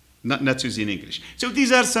 not using English. So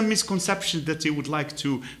these are some misconceptions that I would like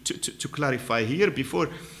to clarify here before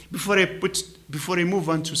I move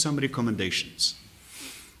on to some recommendations.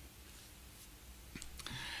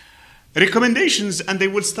 Recommendations, and I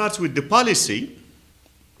will start with the policy.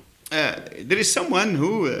 There is someone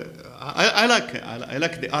who I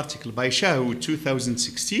like the article by Shahu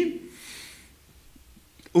 2016,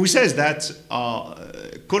 who says that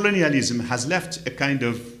colonialism has left a kind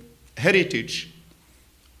of heritage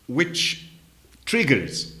which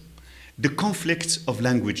triggers the conflict of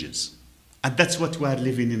languages. And that's what we are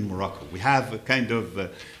living in Morocco. We have a kind of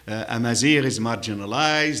Amazigh is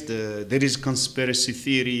marginalized, there is conspiracy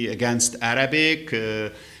theory against Arabic,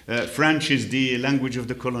 French is the language of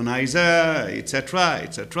the colonizer, etc.,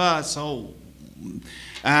 etc. So,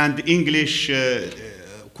 and English,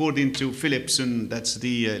 according to Philipson, that's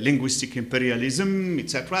the linguistic imperialism,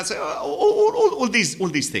 etc. So all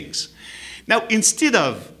these things. Now, instead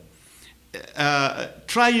of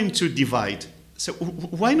trying to divide, so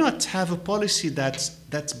why not have a policy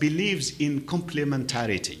that believes in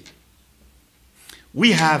complementarity?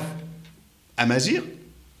 We have Amazigh,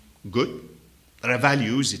 good.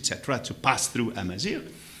 values, etc., to pass through Amazigh.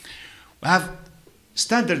 We have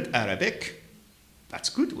standard Arabic. That's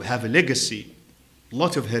good. We have a legacy, a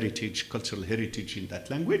lot of heritage, cultural heritage in that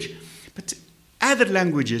language. But other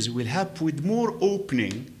languages will help with more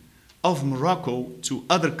opening of Morocco to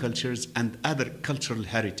other cultures and other cultural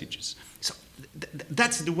heritages. So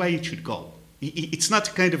that's the way it should go. It's not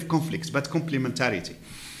a kind of conflict, but complementarity.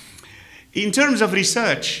 In terms of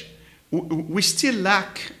research, we still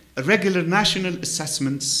lack regular national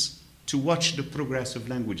assessments to watch the progress of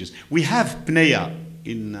languages. We have PNEA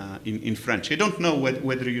in French. I don't know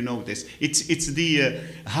whether you know this. It's the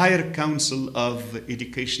Higher Council of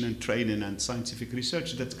Education and Training and Scientific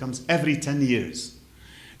Research that comes every 10 years.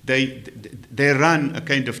 They run a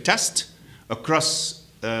kind of test across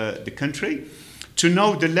the country to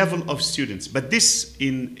know the level of students. But this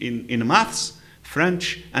in maths,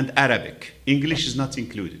 French, and Arabic. English is not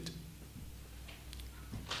included.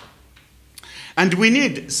 And we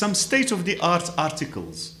need some state-of-the-art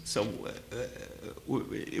articles. So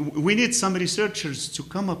we need some researchers to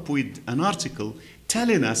come up with an article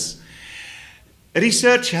telling us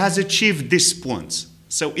research has achieved this point.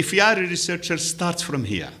 So if you are a researcher, start from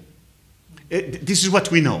here. This is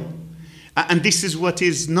what we know. And this is what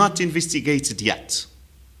is not investigated yet.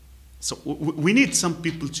 So we need some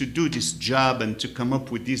people to do this job and to come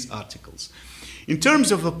up with these articles. In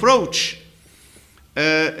terms of approach,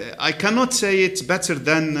 I cannot say it better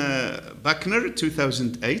than Buckner,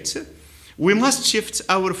 2008. We must shift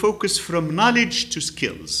our focus from knowledge to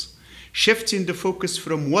skills, shifting the focus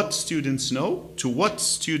from what students know to what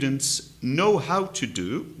students know how to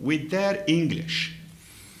do with their English.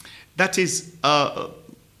 That is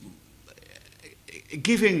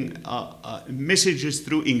giving messages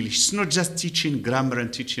through English. It's not just teaching grammar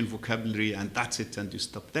and teaching vocabulary and that's it and you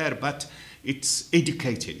stop there, but it's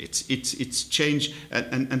educating, it's change,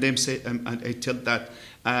 and I tell that,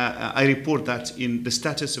 I report that in the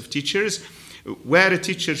status of teachers, where a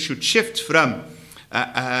teacher should shift from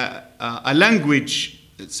a language,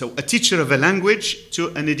 so a teacher of a language to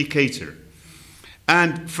an educator,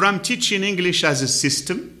 and from teaching English as a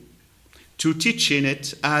system to teaching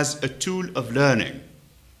it as a tool of learning.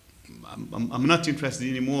 I'm not interested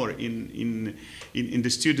anymore in the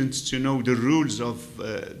students to know the rules of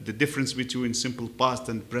the difference between simple past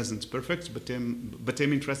and present perfect, but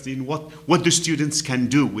I'm interested in what the students can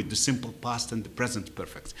do with the simple past and the present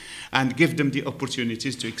perfect, and give them the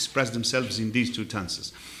opportunities to express themselves in these two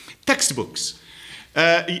tenses. Textbooks.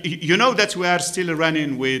 You know that we are still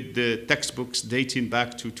running with the textbooks dating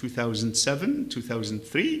back to 2007,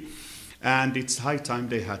 2003, and it's high time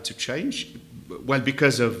they had to change. Well,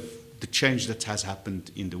 because of the change that has happened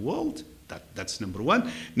in the world. That's number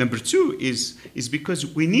one. Number two is because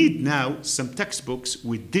we need now some textbooks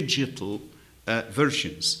with digital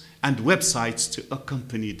versions and websites to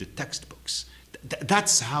accompany the textbooks.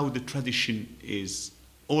 That's how the tradition is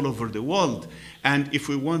all over the world. And if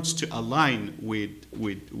we want to align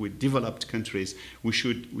with developed countries, we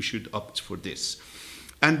should opt for this.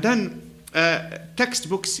 And then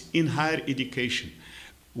textbooks in higher education.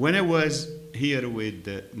 When I was here with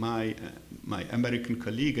my American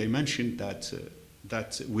colleague, I mentioned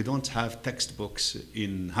that we don't have textbooks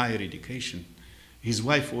in higher education. His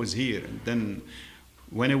wife was here, and then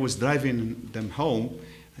when I was driving them home,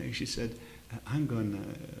 she said, "Hang on,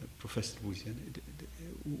 Professor BOUZIANE,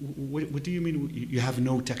 what do you mean you have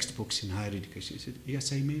no textbooks in higher education?" He said,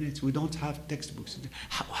 "Yes, I mean it. We don't have textbooks.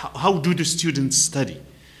 How do the students study?"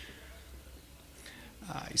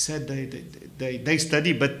 I said they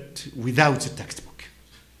study, but without a textbook.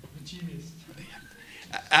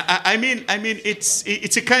 I mean,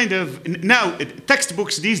 it's a kind of, now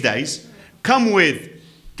textbooks these days come with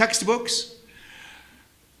textbooks,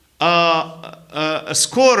 a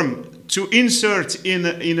SCORM to insert in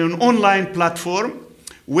an online platform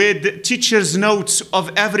with teachers' notes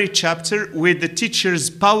of every chapter, with the teachers'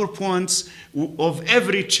 PowerPoints of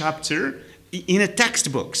every chapter, in a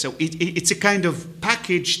textbook. So it's a kind of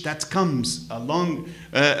package that comes along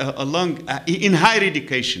in higher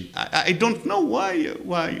education. I don't know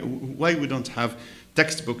why we don't have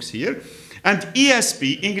textbooks here. And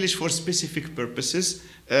ESP, English for Specific Purposes,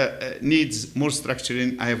 needs more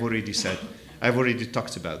structuring. I have already said, I've already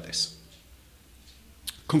talked about this.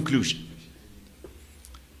 Conclusion.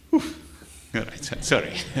 Oof. All right,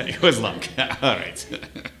 sorry, it was long. All right.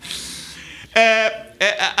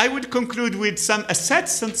 I would conclude with some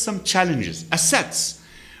assets and some challenges. Assets.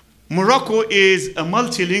 Morocco is a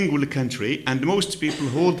multilingual country, and most people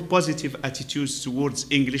hold positive attitudes towards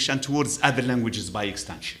English and towards other languages by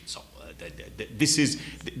extension. So this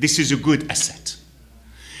is a good asset.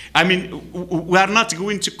 I mean, we are not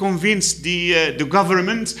going to convince the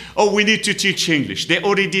government, oh, we need to teach English. They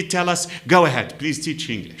already tell us, go ahead, please teach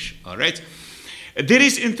English, all right? There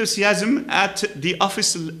is enthusiasm at the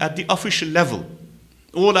official level.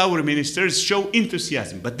 All our ministers show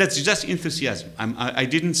enthusiasm, but that's just enthusiasm. I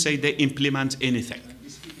didn't say they implement anything.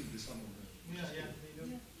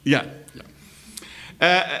 Yeah.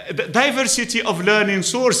 The diversity of learning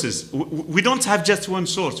sources. We don't have just one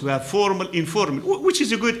source. We have formal, informal, which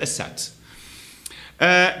is a good asset.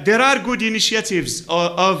 There are good initiatives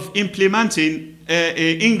of implementing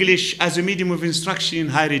English as a medium of instruction in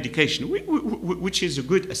higher education, which is a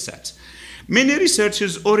good asset. Many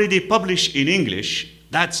researchers already publish in English.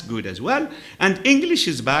 That's good as well. And English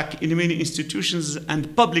is back in many institutions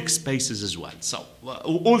and public spaces as well. So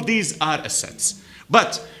all these are assets.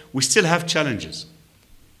 But we still have challenges.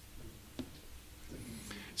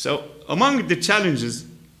 So among the challenges,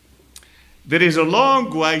 there is a long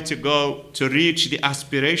way to go to reach the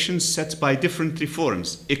aspirations set by different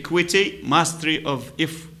reforms: equity, mastery of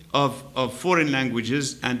foreign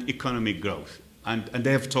languages, and economic growth. And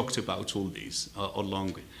they have talked about all these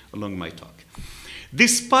along my talk.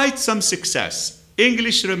 Despite some success,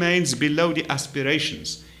 English remains below the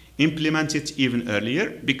aspirations. Implement it even earlier,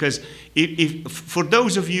 because for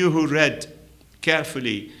those of you who read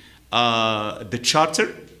carefully the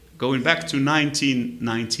charter, going back to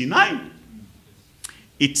 1999,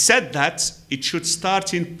 it said that it should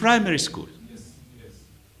start in primary school. Yes,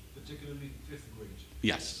 particularly 5th grade.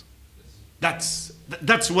 Yes, that's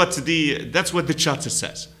what the charter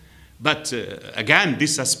says. But again,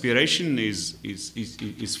 this aspiration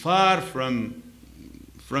is far from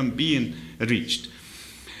being reached.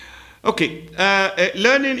 Okay,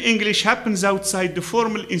 learning English happens outside the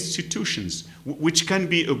formal institutions, which can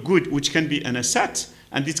be which can be an asset,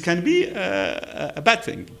 and it can be a bad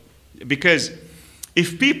thing, because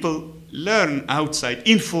if people learn outside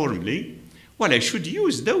informally, well, I should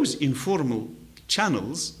use those informal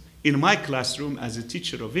channels in my classroom as a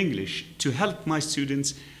teacher of English to help my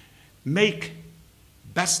students make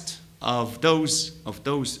best of those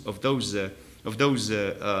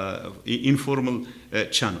informal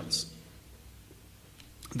channels.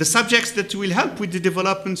 The subjects that will help with the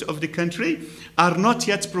development of the country are not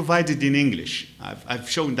yet provided in English. I've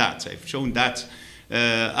shown that. I've shown that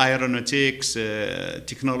aeronautics,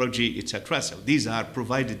 technology, etc. So these are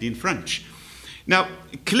provided in French. Now,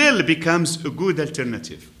 CLIL becomes a good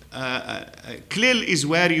alternative. CLIL is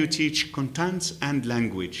where you teach content and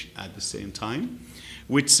language at the same time,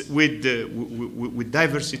 with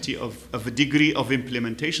diversity of a degree of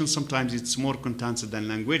implementation. Sometimes it's more content than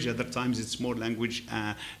language, other times it's more language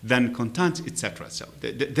than content, etc. So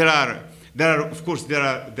there are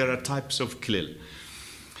types of CLIL.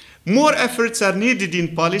 More efforts are needed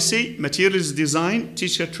in policy, materials design,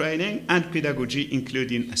 teacher training, and pedagogy,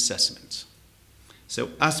 including assessment. So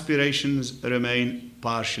aspirations remain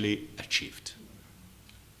partially achieved.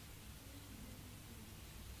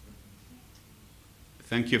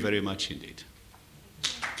 Thank you very much indeed.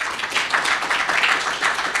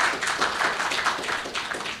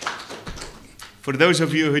 For those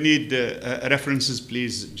of you who need references,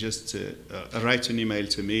 please just write an email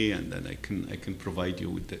to me, and then I can provide you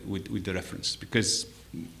with the reference. Because,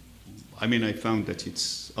 I mean, I found that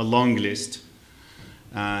it's a long list,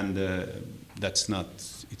 and it's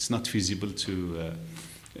not feasible to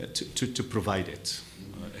provide it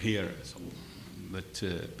here. So, but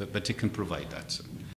I can provide that. So.